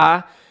walks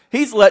by,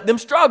 he's let them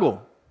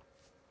struggle.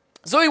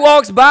 So he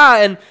walks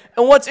by, and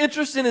what's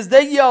interesting is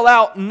they yell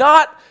out,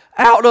 not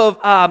out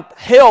of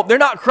help. They're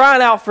not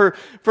crying out for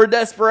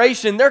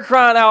desperation. They're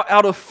crying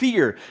out of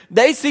fear.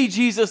 They see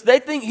Jesus. They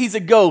think he's a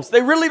ghost.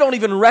 They really don't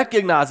even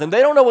recognize him.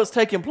 They don't know what's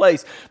taking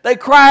place. They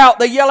cry out.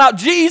 They yell out,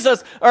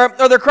 Jesus, or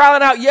they're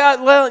crying out,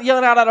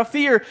 yelling out of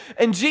fear.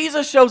 And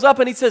Jesus shows up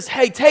and he says,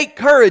 hey, take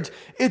courage.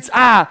 It's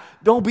I.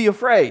 Don't be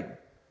afraid.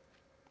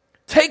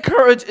 Take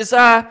courage. It's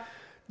I.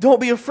 Don't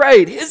be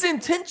afraid. His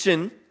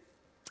intention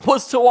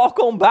was to walk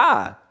on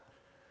by.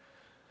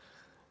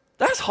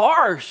 That's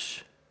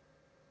harsh.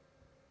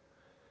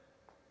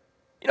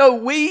 You know,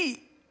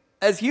 we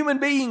as human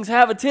beings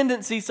have a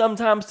tendency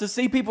sometimes to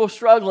see people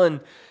struggling,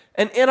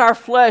 and in our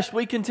flesh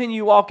we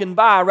continue walking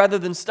by rather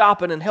than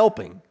stopping and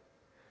helping.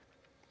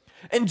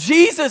 And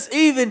Jesus,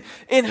 even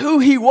in who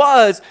he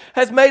was,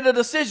 has made a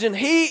decision.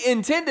 He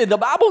intended, the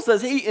Bible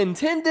says he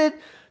intended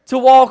to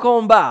walk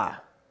on by.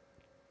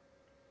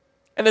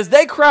 And as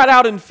they cried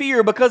out in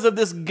fear because of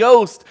this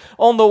ghost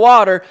on the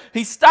water,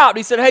 he stopped.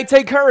 He said, hey,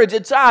 take courage.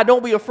 It's I.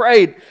 Don't be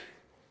afraid.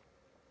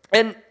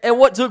 And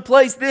what took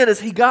place then is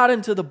he got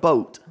into the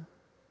boat.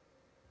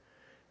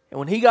 And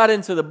when he got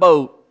into the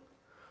boat,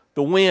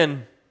 the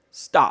wind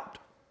stopped.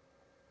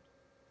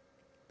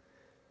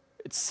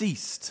 It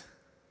ceased.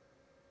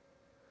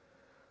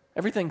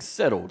 Everything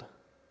settled.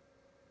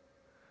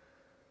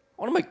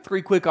 I want to make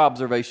 3 quick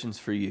observations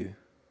for you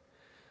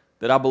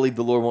that I believe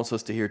the Lord wants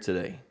us to hear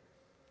today.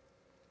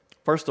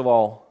 First of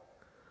all,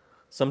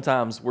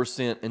 sometimes we're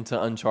sent into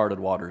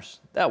uncharted waters.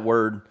 That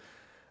word,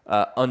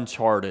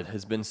 uncharted,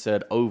 has been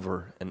said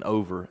over and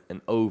over and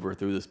over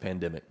through this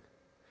pandemic.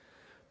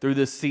 Through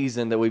this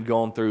season that we've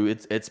gone through,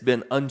 it's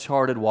been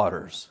uncharted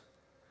waters.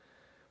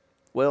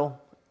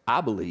 Well, I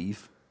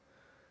believe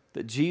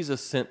that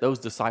Jesus sent those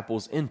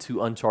disciples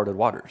into uncharted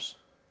waters.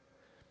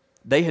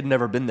 They had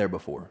never been there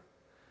before.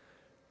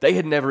 They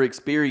had never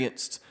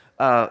experienced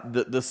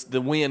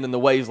the wind and the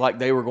waves like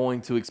they were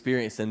going to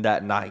experience in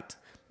that night.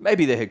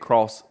 Maybe they had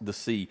crossed the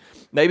sea.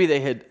 Maybe they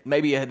had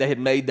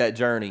made that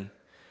journey,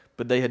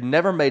 but they had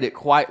never made it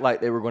quite like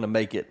they were going to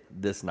make it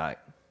this night.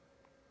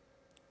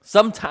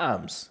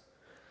 Sometimes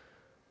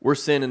we're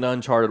sent into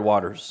uncharted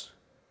waters.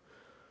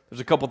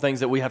 There's a couple things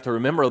that we have to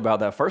remember about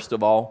that. First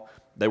of all,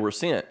 they were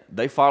sent.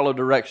 They followed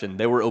direction.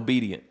 They were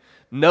obedient.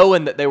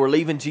 Knowing that they were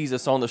leaving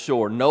Jesus on the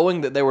shore,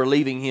 knowing that they were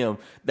leaving him,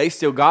 they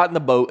still got in the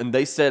boat and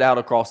they set out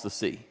across the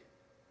sea.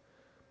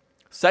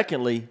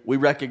 Secondly, we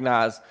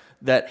recognize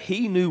that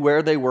he knew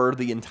where they were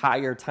the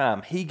entire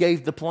time. He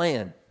gave the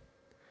plan.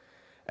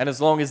 And as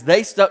long as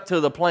they stuck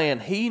to the plan,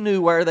 he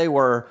knew where they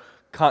were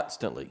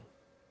constantly.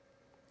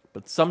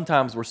 But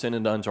sometimes we're sent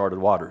into uncharted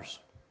waters.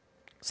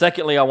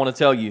 Secondly, I want to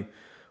tell you,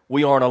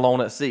 we aren't alone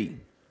at sea.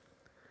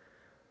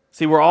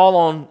 See, we're all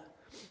on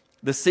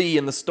the sea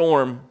in the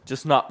storm,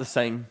 just not the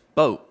same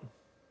boat.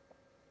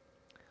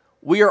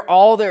 We are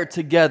all there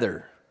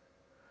together.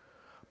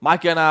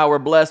 Micah and I were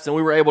blessed, and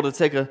we were able to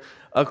take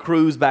a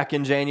cruise back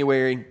in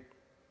January.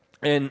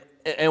 And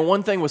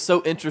one thing was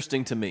so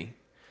interesting to me.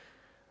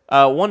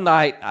 One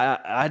night,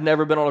 I had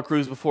never been on a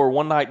cruise before.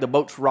 One night, the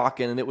boat's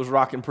rocking, and it was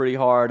rocking pretty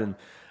hard. And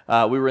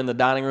we were in the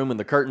dining room, and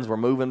the curtains were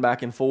moving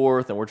back and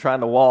forth, and we're trying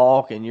to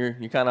walk, and you're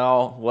kind of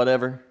all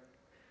whatever.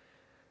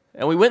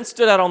 And we went and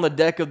stood out on the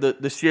deck of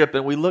the ship,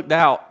 and we looked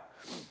out,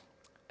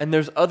 and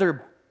there's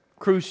other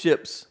cruise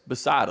ships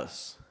beside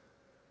us.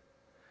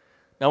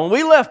 Now, when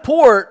we left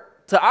port,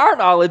 to our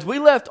knowledge, we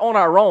left on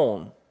our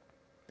own.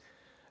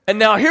 And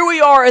now here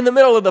we are in the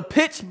middle of the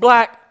pitch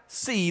black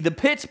sea, the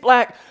pitch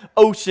black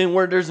ocean,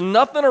 where there's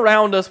nothing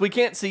around us. We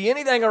can't see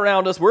anything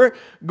around us. We're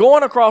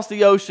going across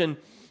the ocean,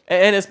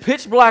 and it's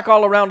pitch black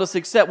all around us,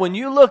 except when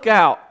you look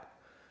out,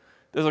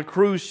 there's a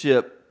cruise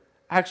ship,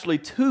 actually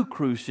 2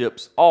 cruise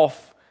ships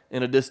off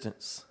in a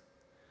distance.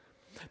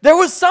 There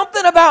was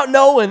something about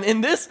knowing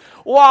in this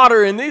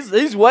water, and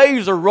these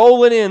waves are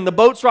rolling in, the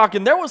boat's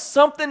rocking. There was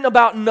something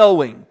about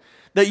knowing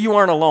that you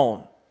aren't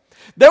alone.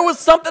 There was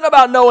something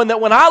about knowing that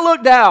when I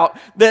looked out,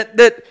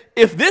 that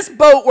if this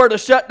boat were to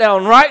shut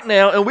down right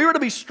now and we were to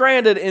be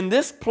stranded in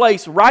this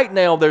place right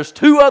now, there's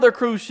 2 other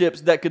cruise ships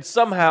that could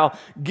somehow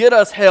get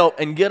us help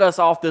and get us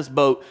off this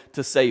boat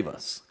to save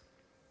us.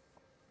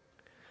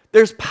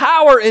 There's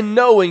power in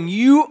knowing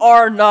you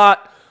are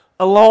not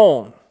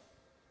alone.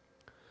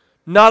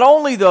 Not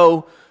only,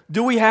 though,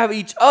 do we have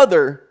each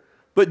other,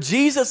 but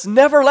Jesus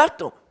never left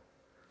them.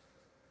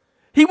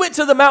 He went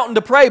to the mountain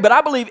to pray, but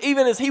I believe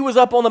even as he was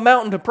up on the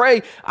mountain to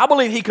pray, I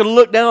believe he could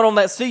look down on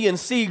that sea and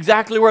see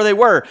exactly where they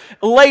were.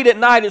 Late at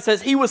night, it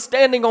says he was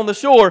standing on the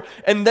shore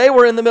and they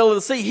were in the middle of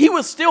the sea. He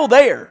was still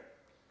there.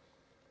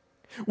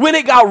 When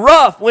it got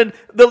rough, when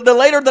the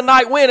later the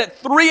night went at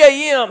 3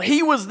 a.m.,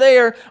 he was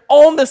there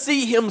on the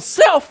sea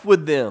himself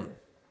with them.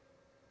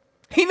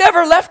 He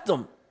never left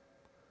them.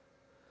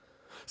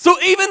 So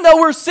even though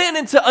we're sent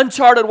into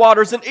uncharted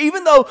waters, and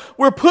even though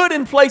we're put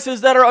in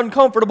places that are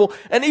uncomfortable,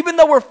 and even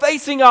though we're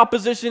facing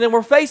opposition and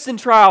we're facing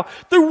trial,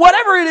 through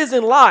whatever it is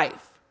in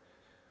life,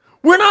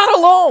 we're not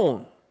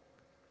alone.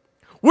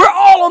 We're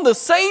all on the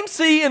same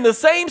sea in the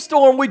same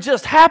storm. We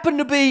just happen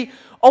to be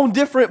on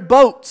different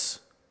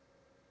boats.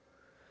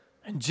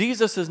 And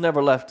Jesus has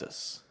never left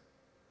us.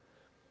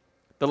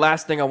 the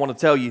last thing I want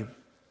to tell you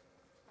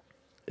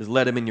is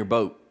let him in your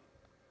boat.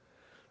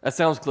 That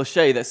sounds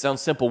cliche. That sounds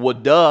simple. Well,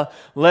 duh,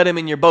 let him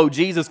in your boat.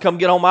 Jesus, come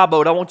get on my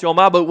boat. I want you on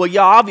my boat. Well,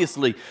 yeah,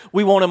 obviously,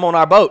 we want him on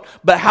our boat.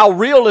 But how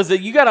real is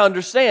it? You got to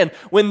understand,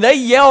 when they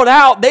yelled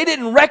out, they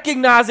didn't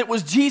recognize it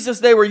was Jesus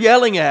they were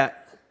yelling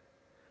at.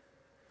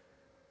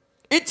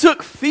 It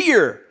took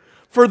fear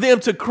for them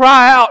to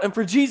cry out and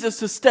for Jesus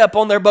to step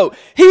on their boat.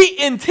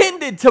 He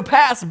intended to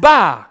pass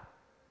by.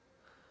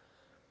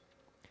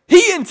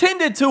 He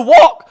intended to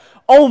walk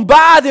on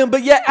by them,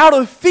 but yet out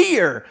of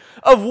fear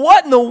of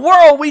what in the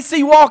world we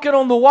see walking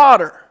on the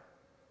water,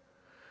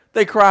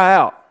 they cry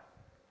out.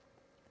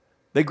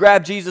 They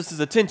grab Jesus'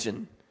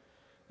 attention,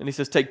 and he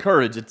says, take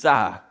courage, it's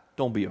I.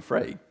 Don't be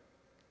afraid.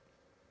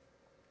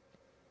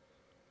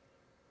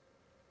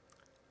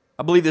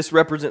 I believe this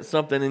represents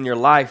something in your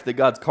life that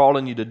God's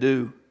calling you to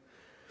do.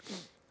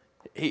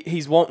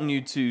 He's wanting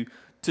you to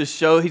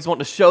show, he's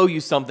wanting to show you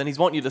something. He's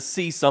wanting you to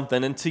see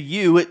something. And to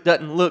you, it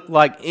doesn't look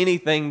like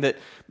anything that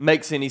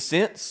makes any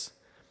sense.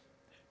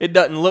 It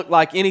doesn't look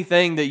like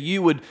anything that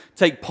you would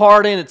take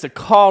part in. It's a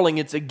calling.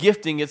 It's a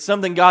gifting. It's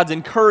something God's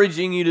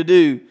encouraging you to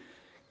do.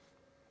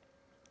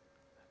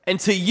 And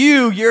to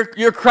you,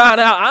 you're crying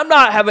out, I'm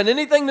not having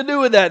anything to do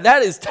with that.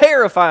 That is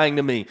terrifying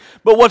to me.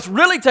 But what's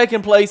really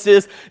taking place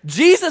is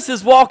Jesus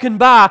is walking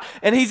by,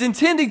 and he's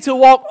intending to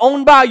walk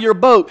on by your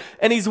boat,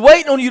 and he's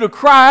waiting on you to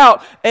cry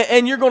out,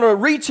 and you're going to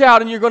reach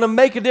out, and you're going to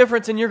make a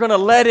difference, and you're going to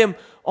let him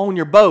on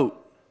your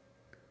boat.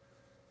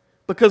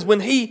 Because when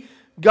he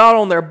got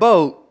on their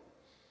boat,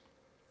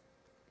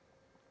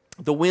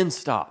 the wind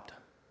stopped.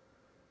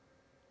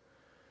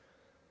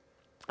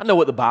 I know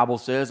what the Bible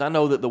says. I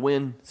know that the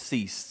wind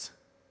ceased.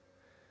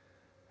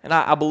 And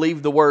I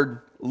believe the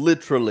word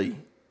literally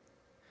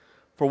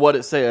for what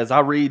it says.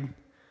 I read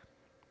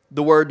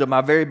the word to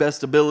my very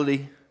best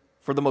ability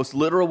for the most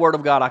literal word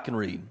of God I can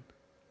read.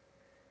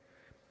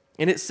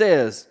 And it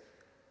says,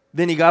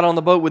 then he got on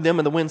the boat with them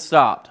and the wind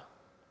stopped.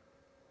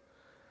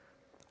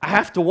 I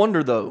have to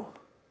wonder though,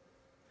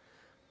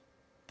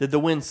 did the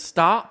wind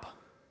stop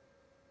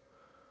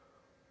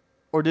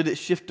or did it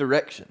shift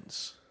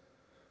directions?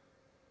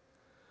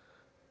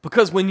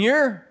 Because when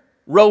you're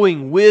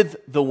rowing with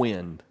the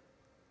wind,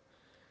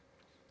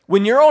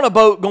 when you're on a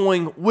boat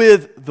going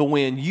with the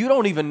wind, you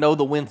don't even know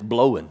the wind's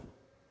blowing.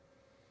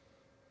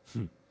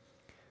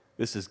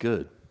 This is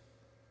good.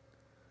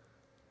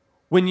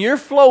 When you're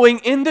flowing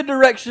in the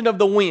direction of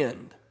the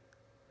wind,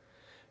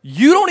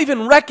 you don't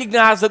even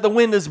recognize that the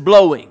wind is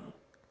blowing.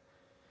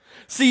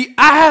 See,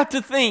 I have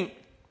to think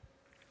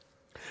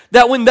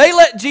that when they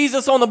let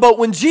Jesus on the boat,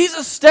 when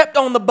Jesus stepped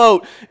on the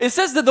boat, it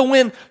says that the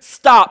wind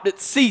stopped,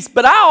 it ceased.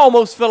 But I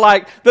almost feel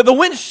like that the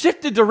wind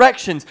shifted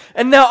directions.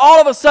 And now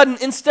all of a sudden,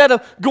 instead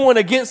of going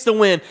against the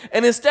wind,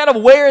 and instead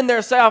of wearing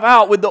themselves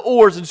out with the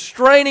oars and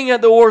straining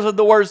at the oars, as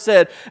the word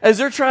said, as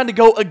they're trying to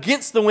go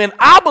against the wind,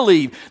 I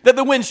believe that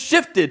the wind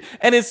shifted.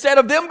 And instead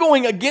of them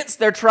going against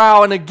their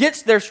trial and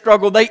against their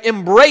struggle, they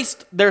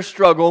embraced their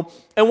struggle.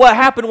 And what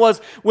happened was,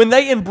 when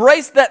they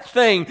embraced that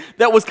thing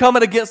that was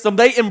coming against them,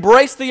 they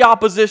embraced the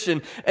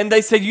opposition. And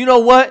they said, you know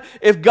what?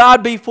 If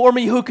God be for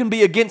me, who can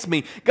be against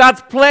me?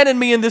 God's planted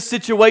me in this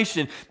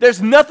situation. There's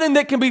nothing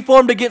that can be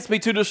formed against me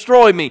to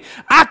destroy me.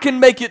 I can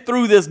make it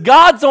through this.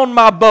 God's on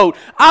my boat.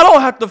 I don't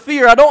have to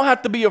fear. I don't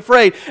have to be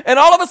afraid. And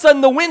all of a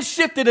sudden, the wind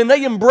shifted and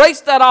they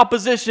embraced that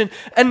opposition.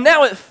 And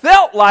now it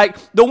felt like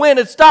the wind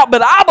had stopped.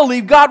 But I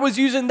believe God was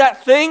using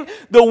that thing,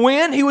 the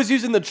wind. He was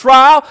using the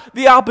trial,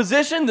 the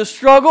opposition, the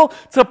struggle,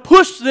 to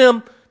push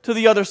them to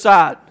the other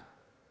side.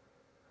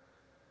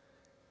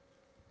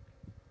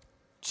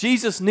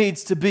 Jesus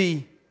needs to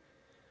be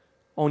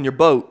on your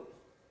boat.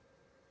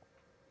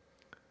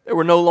 They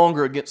were no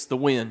longer against the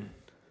wind.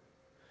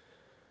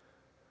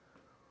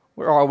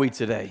 Where are we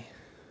today?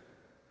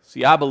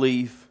 See, I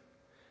believe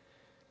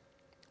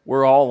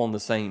we're all on the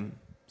same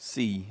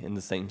sea in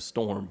the same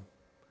storm,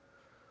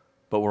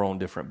 but we're on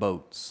different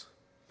boats.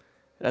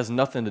 It has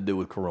nothing to do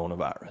with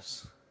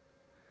coronavirus.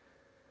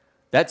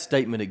 That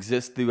statement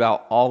exists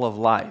throughout all of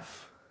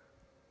life.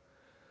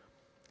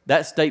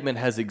 That statement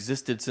has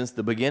existed since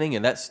the beginning,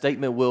 and that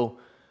statement will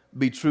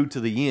be true to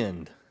the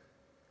end.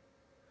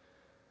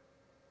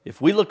 If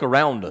we look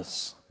around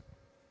us,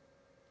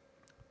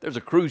 there's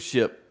a cruise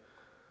ship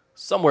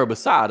somewhere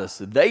beside us.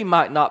 They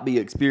might not be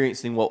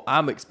experiencing what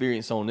I'm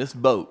experiencing on this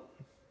boat.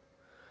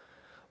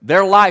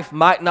 Their life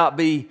might not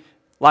be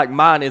like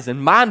mine is,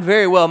 and mine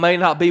very well may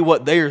not be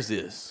what theirs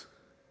is.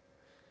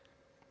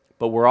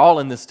 But we're all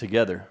in this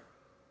together.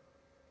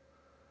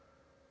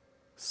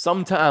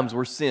 Sometimes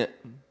we're sent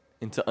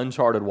into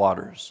uncharted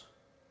waters.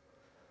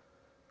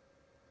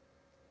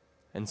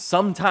 And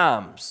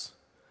sometimes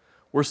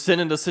we're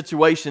sent into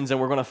situations and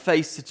we're going to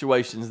face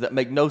situations that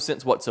make no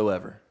sense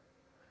whatsoever.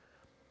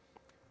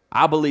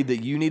 I believe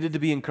that you needed to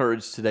be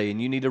encouraged today, and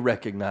you need to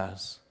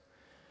recognize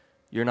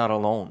you're not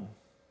alone.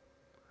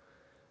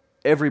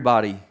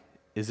 Everybody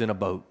is in a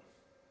boat.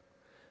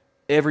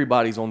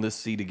 Everybody's on this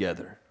sea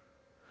together.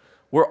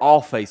 We're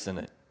all facing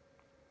it.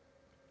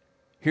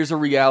 Here's a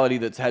reality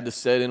that's had to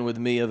set in with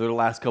me over the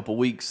last couple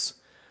weeks.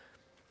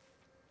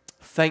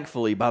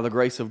 thankfully, by the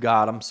grace of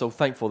God, I'm so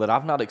thankful that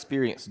I've not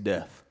experienced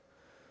death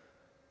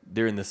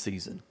during this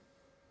season.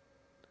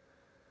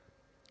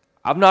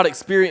 I've not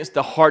experienced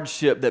the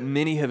hardship that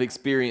many have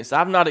experienced.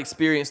 I've not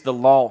experienced the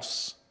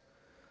loss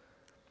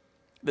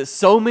that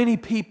so many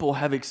people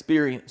have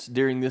experienced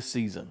during this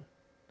season.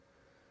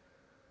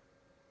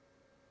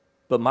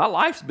 But my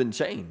life's been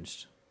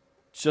changed,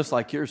 just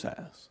like yours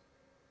has.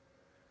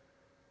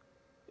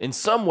 In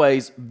some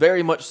ways,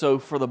 very much so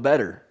for the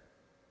better.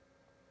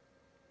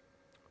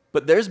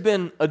 But there's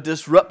been a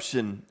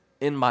disruption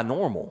in my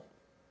normal.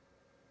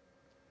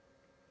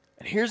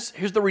 And here's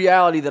the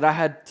reality that I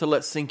had to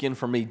let sink in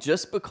for me.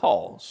 Just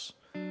because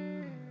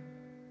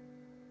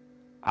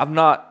I've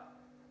not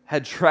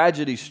had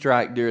tragedy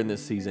strike during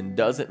this season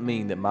doesn't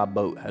mean that my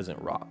boat hasn't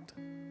rocked.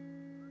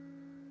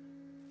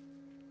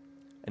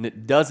 And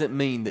it doesn't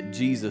mean that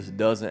Jesus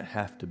doesn't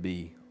have to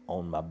be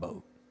on my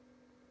boat.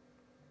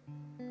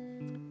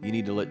 You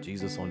need to let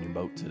Jesus on your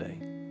boat today.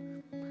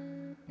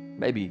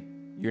 Maybe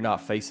you're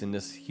not facing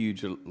this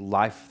huge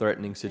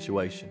life-threatening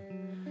situation.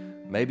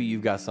 Maybe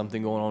you've got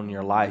something going on in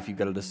your life. You've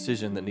got a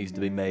decision that needs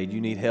to be made. You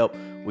need help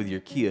with your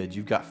kids.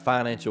 You've got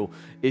financial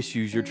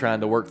issues you're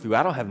trying to work through.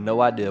 I don't have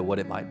no idea what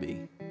it might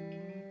be.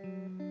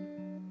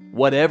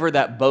 Whatever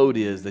that boat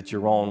is that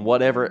you're on,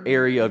 whatever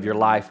area of your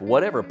life,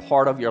 whatever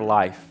part of your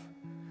life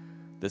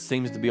that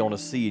seems to be on a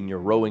sea and you're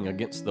rowing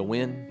against the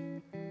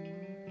wind,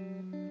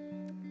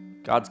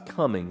 God's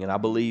coming, and I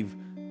believe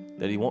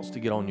that He wants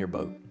to get on your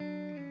boat.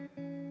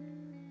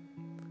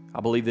 I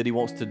believe that He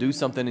wants to do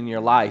something in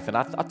your life. And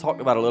I talked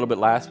about it a little bit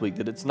last week,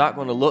 that it's not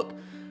going to look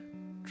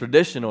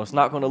traditional. It's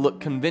not going to look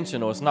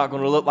conventional. It's not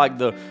going to look like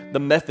the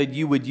method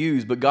you would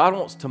use. But God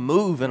wants to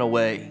move in a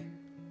way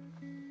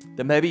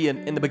that maybe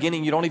in the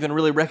beginning you don't even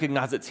really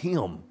recognize it's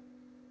Him.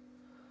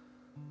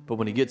 But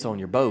when He gets on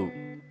your boat,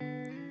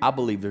 I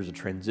believe there's a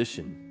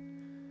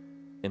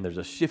transition and there's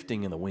a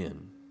shifting in the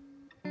wind.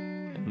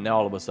 And now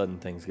all of a sudden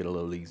things get a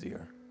little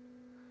easier.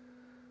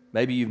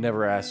 Maybe you've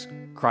never asked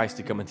Christ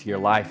to come into your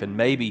life, and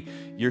maybe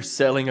you're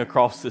sailing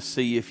across the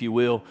sea, if you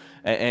will,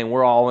 and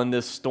we're all in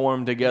this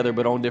storm together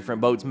but on different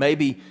boats.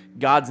 Maybe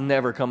God's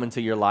never come into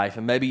your life,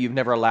 and maybe you've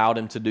never allowed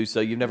Him to do so.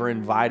 You've never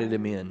invited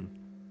Him in.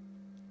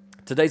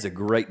 Today's a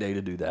great day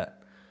to do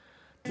that.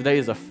 Today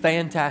is a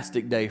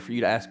fantastic day for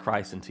you to ask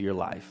Christ into your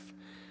life.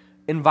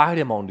 Invite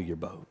Him onto your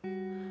boat.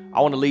 I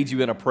want to lead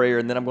you in a prayer,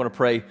 and then I'm going to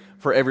pray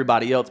for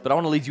everybody else. But I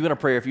want to lead you in a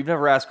prayer. If you've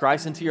never asked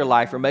Christ into your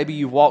life, or maybe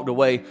you've walked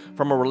away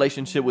from a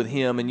relationship with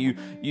Him, and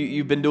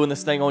you've been doing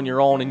this thing on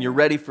your own, and you're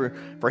ready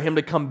for Him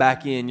to come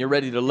back in. You're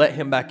ready to let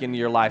Him back into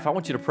your life. I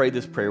want you to pray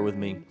this prayer with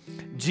me.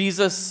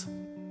 Jesus,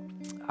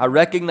 I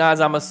recognize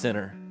I'm a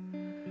sinner.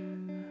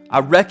 I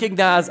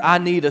recognize I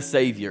need a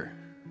Savior.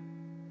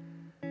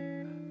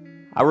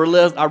 I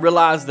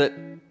realize that,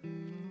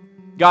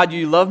 God,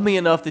 you love me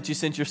enough that you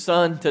sent your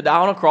Son to die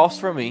on a cross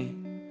for me,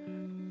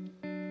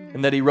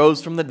 and that He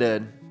rose from the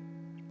dead.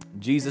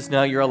 Jesus,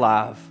 now you're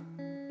alive.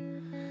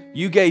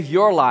 You gave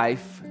your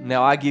life,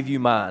 now I give you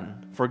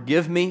mine.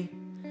 Forgive me,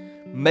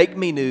 make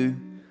me new,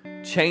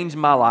 change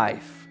my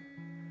life.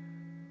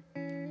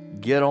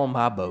 Get on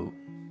my boat.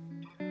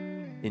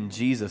 In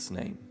Jesus'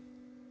 name.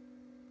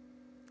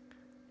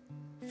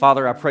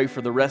 Father, I pray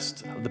for the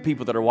rest of the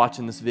people that are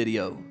watching this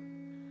video.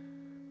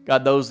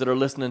 God, those that are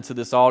listening to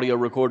this audio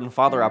recording,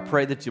 Father, I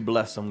pray that you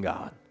bless them,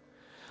 God.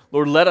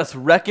 Lord, let us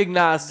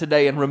recognize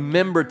today and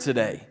remember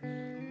today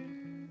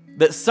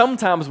that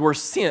sometimes we're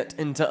sent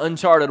into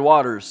uncharted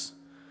waters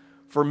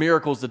for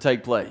miracles to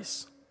take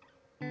place.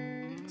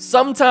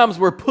 Sometimes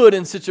we're put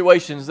in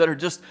situations that are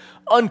just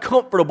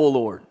uncomfortable,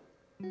 Lord.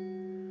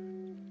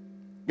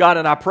 God,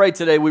 and I pray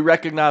today we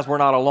recognize we're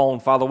not alone.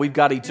 Father, we've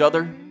got each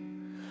other.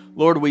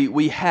 Lord,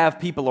 we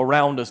have people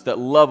around us that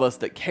love us,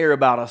 that care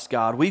about us,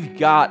 God. We've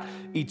got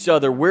each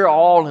other. We're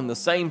all in the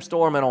same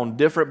storm and on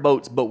different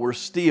boats, but we're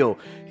still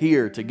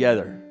here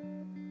together.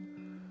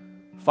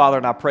 Father,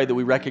 and I pray that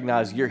we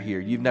recognize you're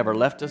here. You've never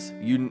left us.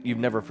 You've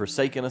never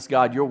forsaken us,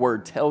 God. Your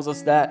word tells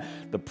us that.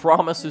 The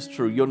promise is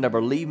true. You'll never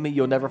leave me.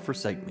 You'll never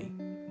forsake me.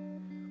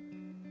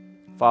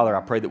 Father, I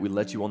pray that we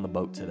let you on the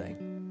boat today.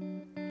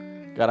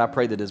 God, I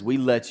pray that as we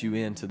let you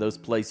into those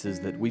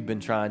places that we've been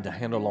trying to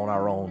handle on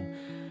our own,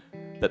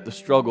 that the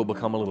struggle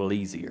become a little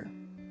easier.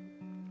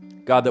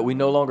 God, that we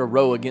no longer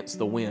row against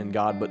the wind,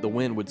 God, but the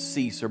wind would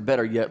cease, or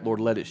better yet, Lord,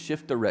 let it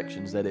shift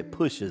directions, that it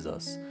pushes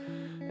us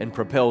and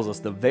propels us.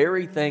 The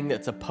very thing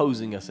that's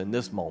opposing us in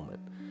this moment,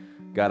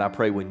 God, I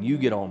pray when you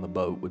get on the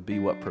boat would be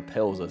what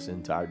propels us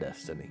into our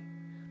destiny.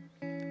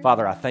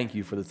 Father, I thank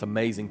you for this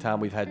amazing time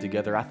we've had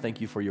together. I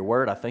thank you for your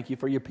word. I thank you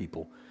for your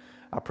people.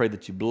 I pray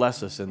that you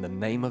bless us in the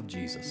name of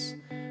Jesus.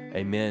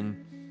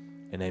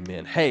 Amen and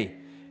amen. Hey,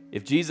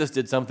 if Jesus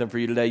did something for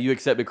you today, you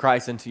accepted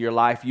Christ into your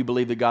life, you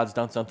believe that God's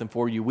done something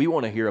for you, we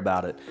want to hear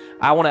about it.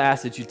 I want to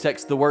ask that you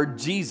text the word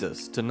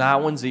Jesus to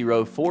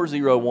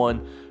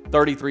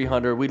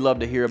 910-401-3300. We'd love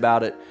to hear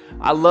about it.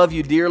 I love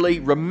you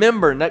dearly.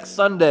 Remember, next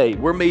Sunday,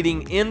 we're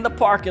meeting in the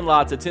parking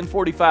lots at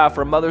 10:45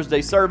 for a Mother's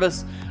Day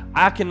service.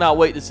 I cannot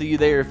wait to see you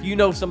there. If you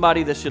know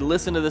somebody that should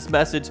listen to this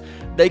message,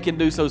 they can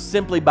do so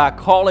simply by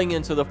calling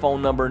into the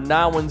phone number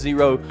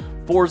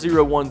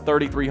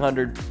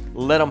 910-401-3300.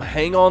 Let them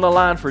hang on the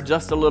line for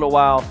just a little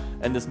while,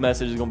 and this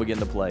message is going to begin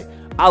to play.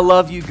 I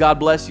love you. God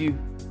bless you.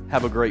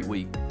 Have a great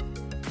week.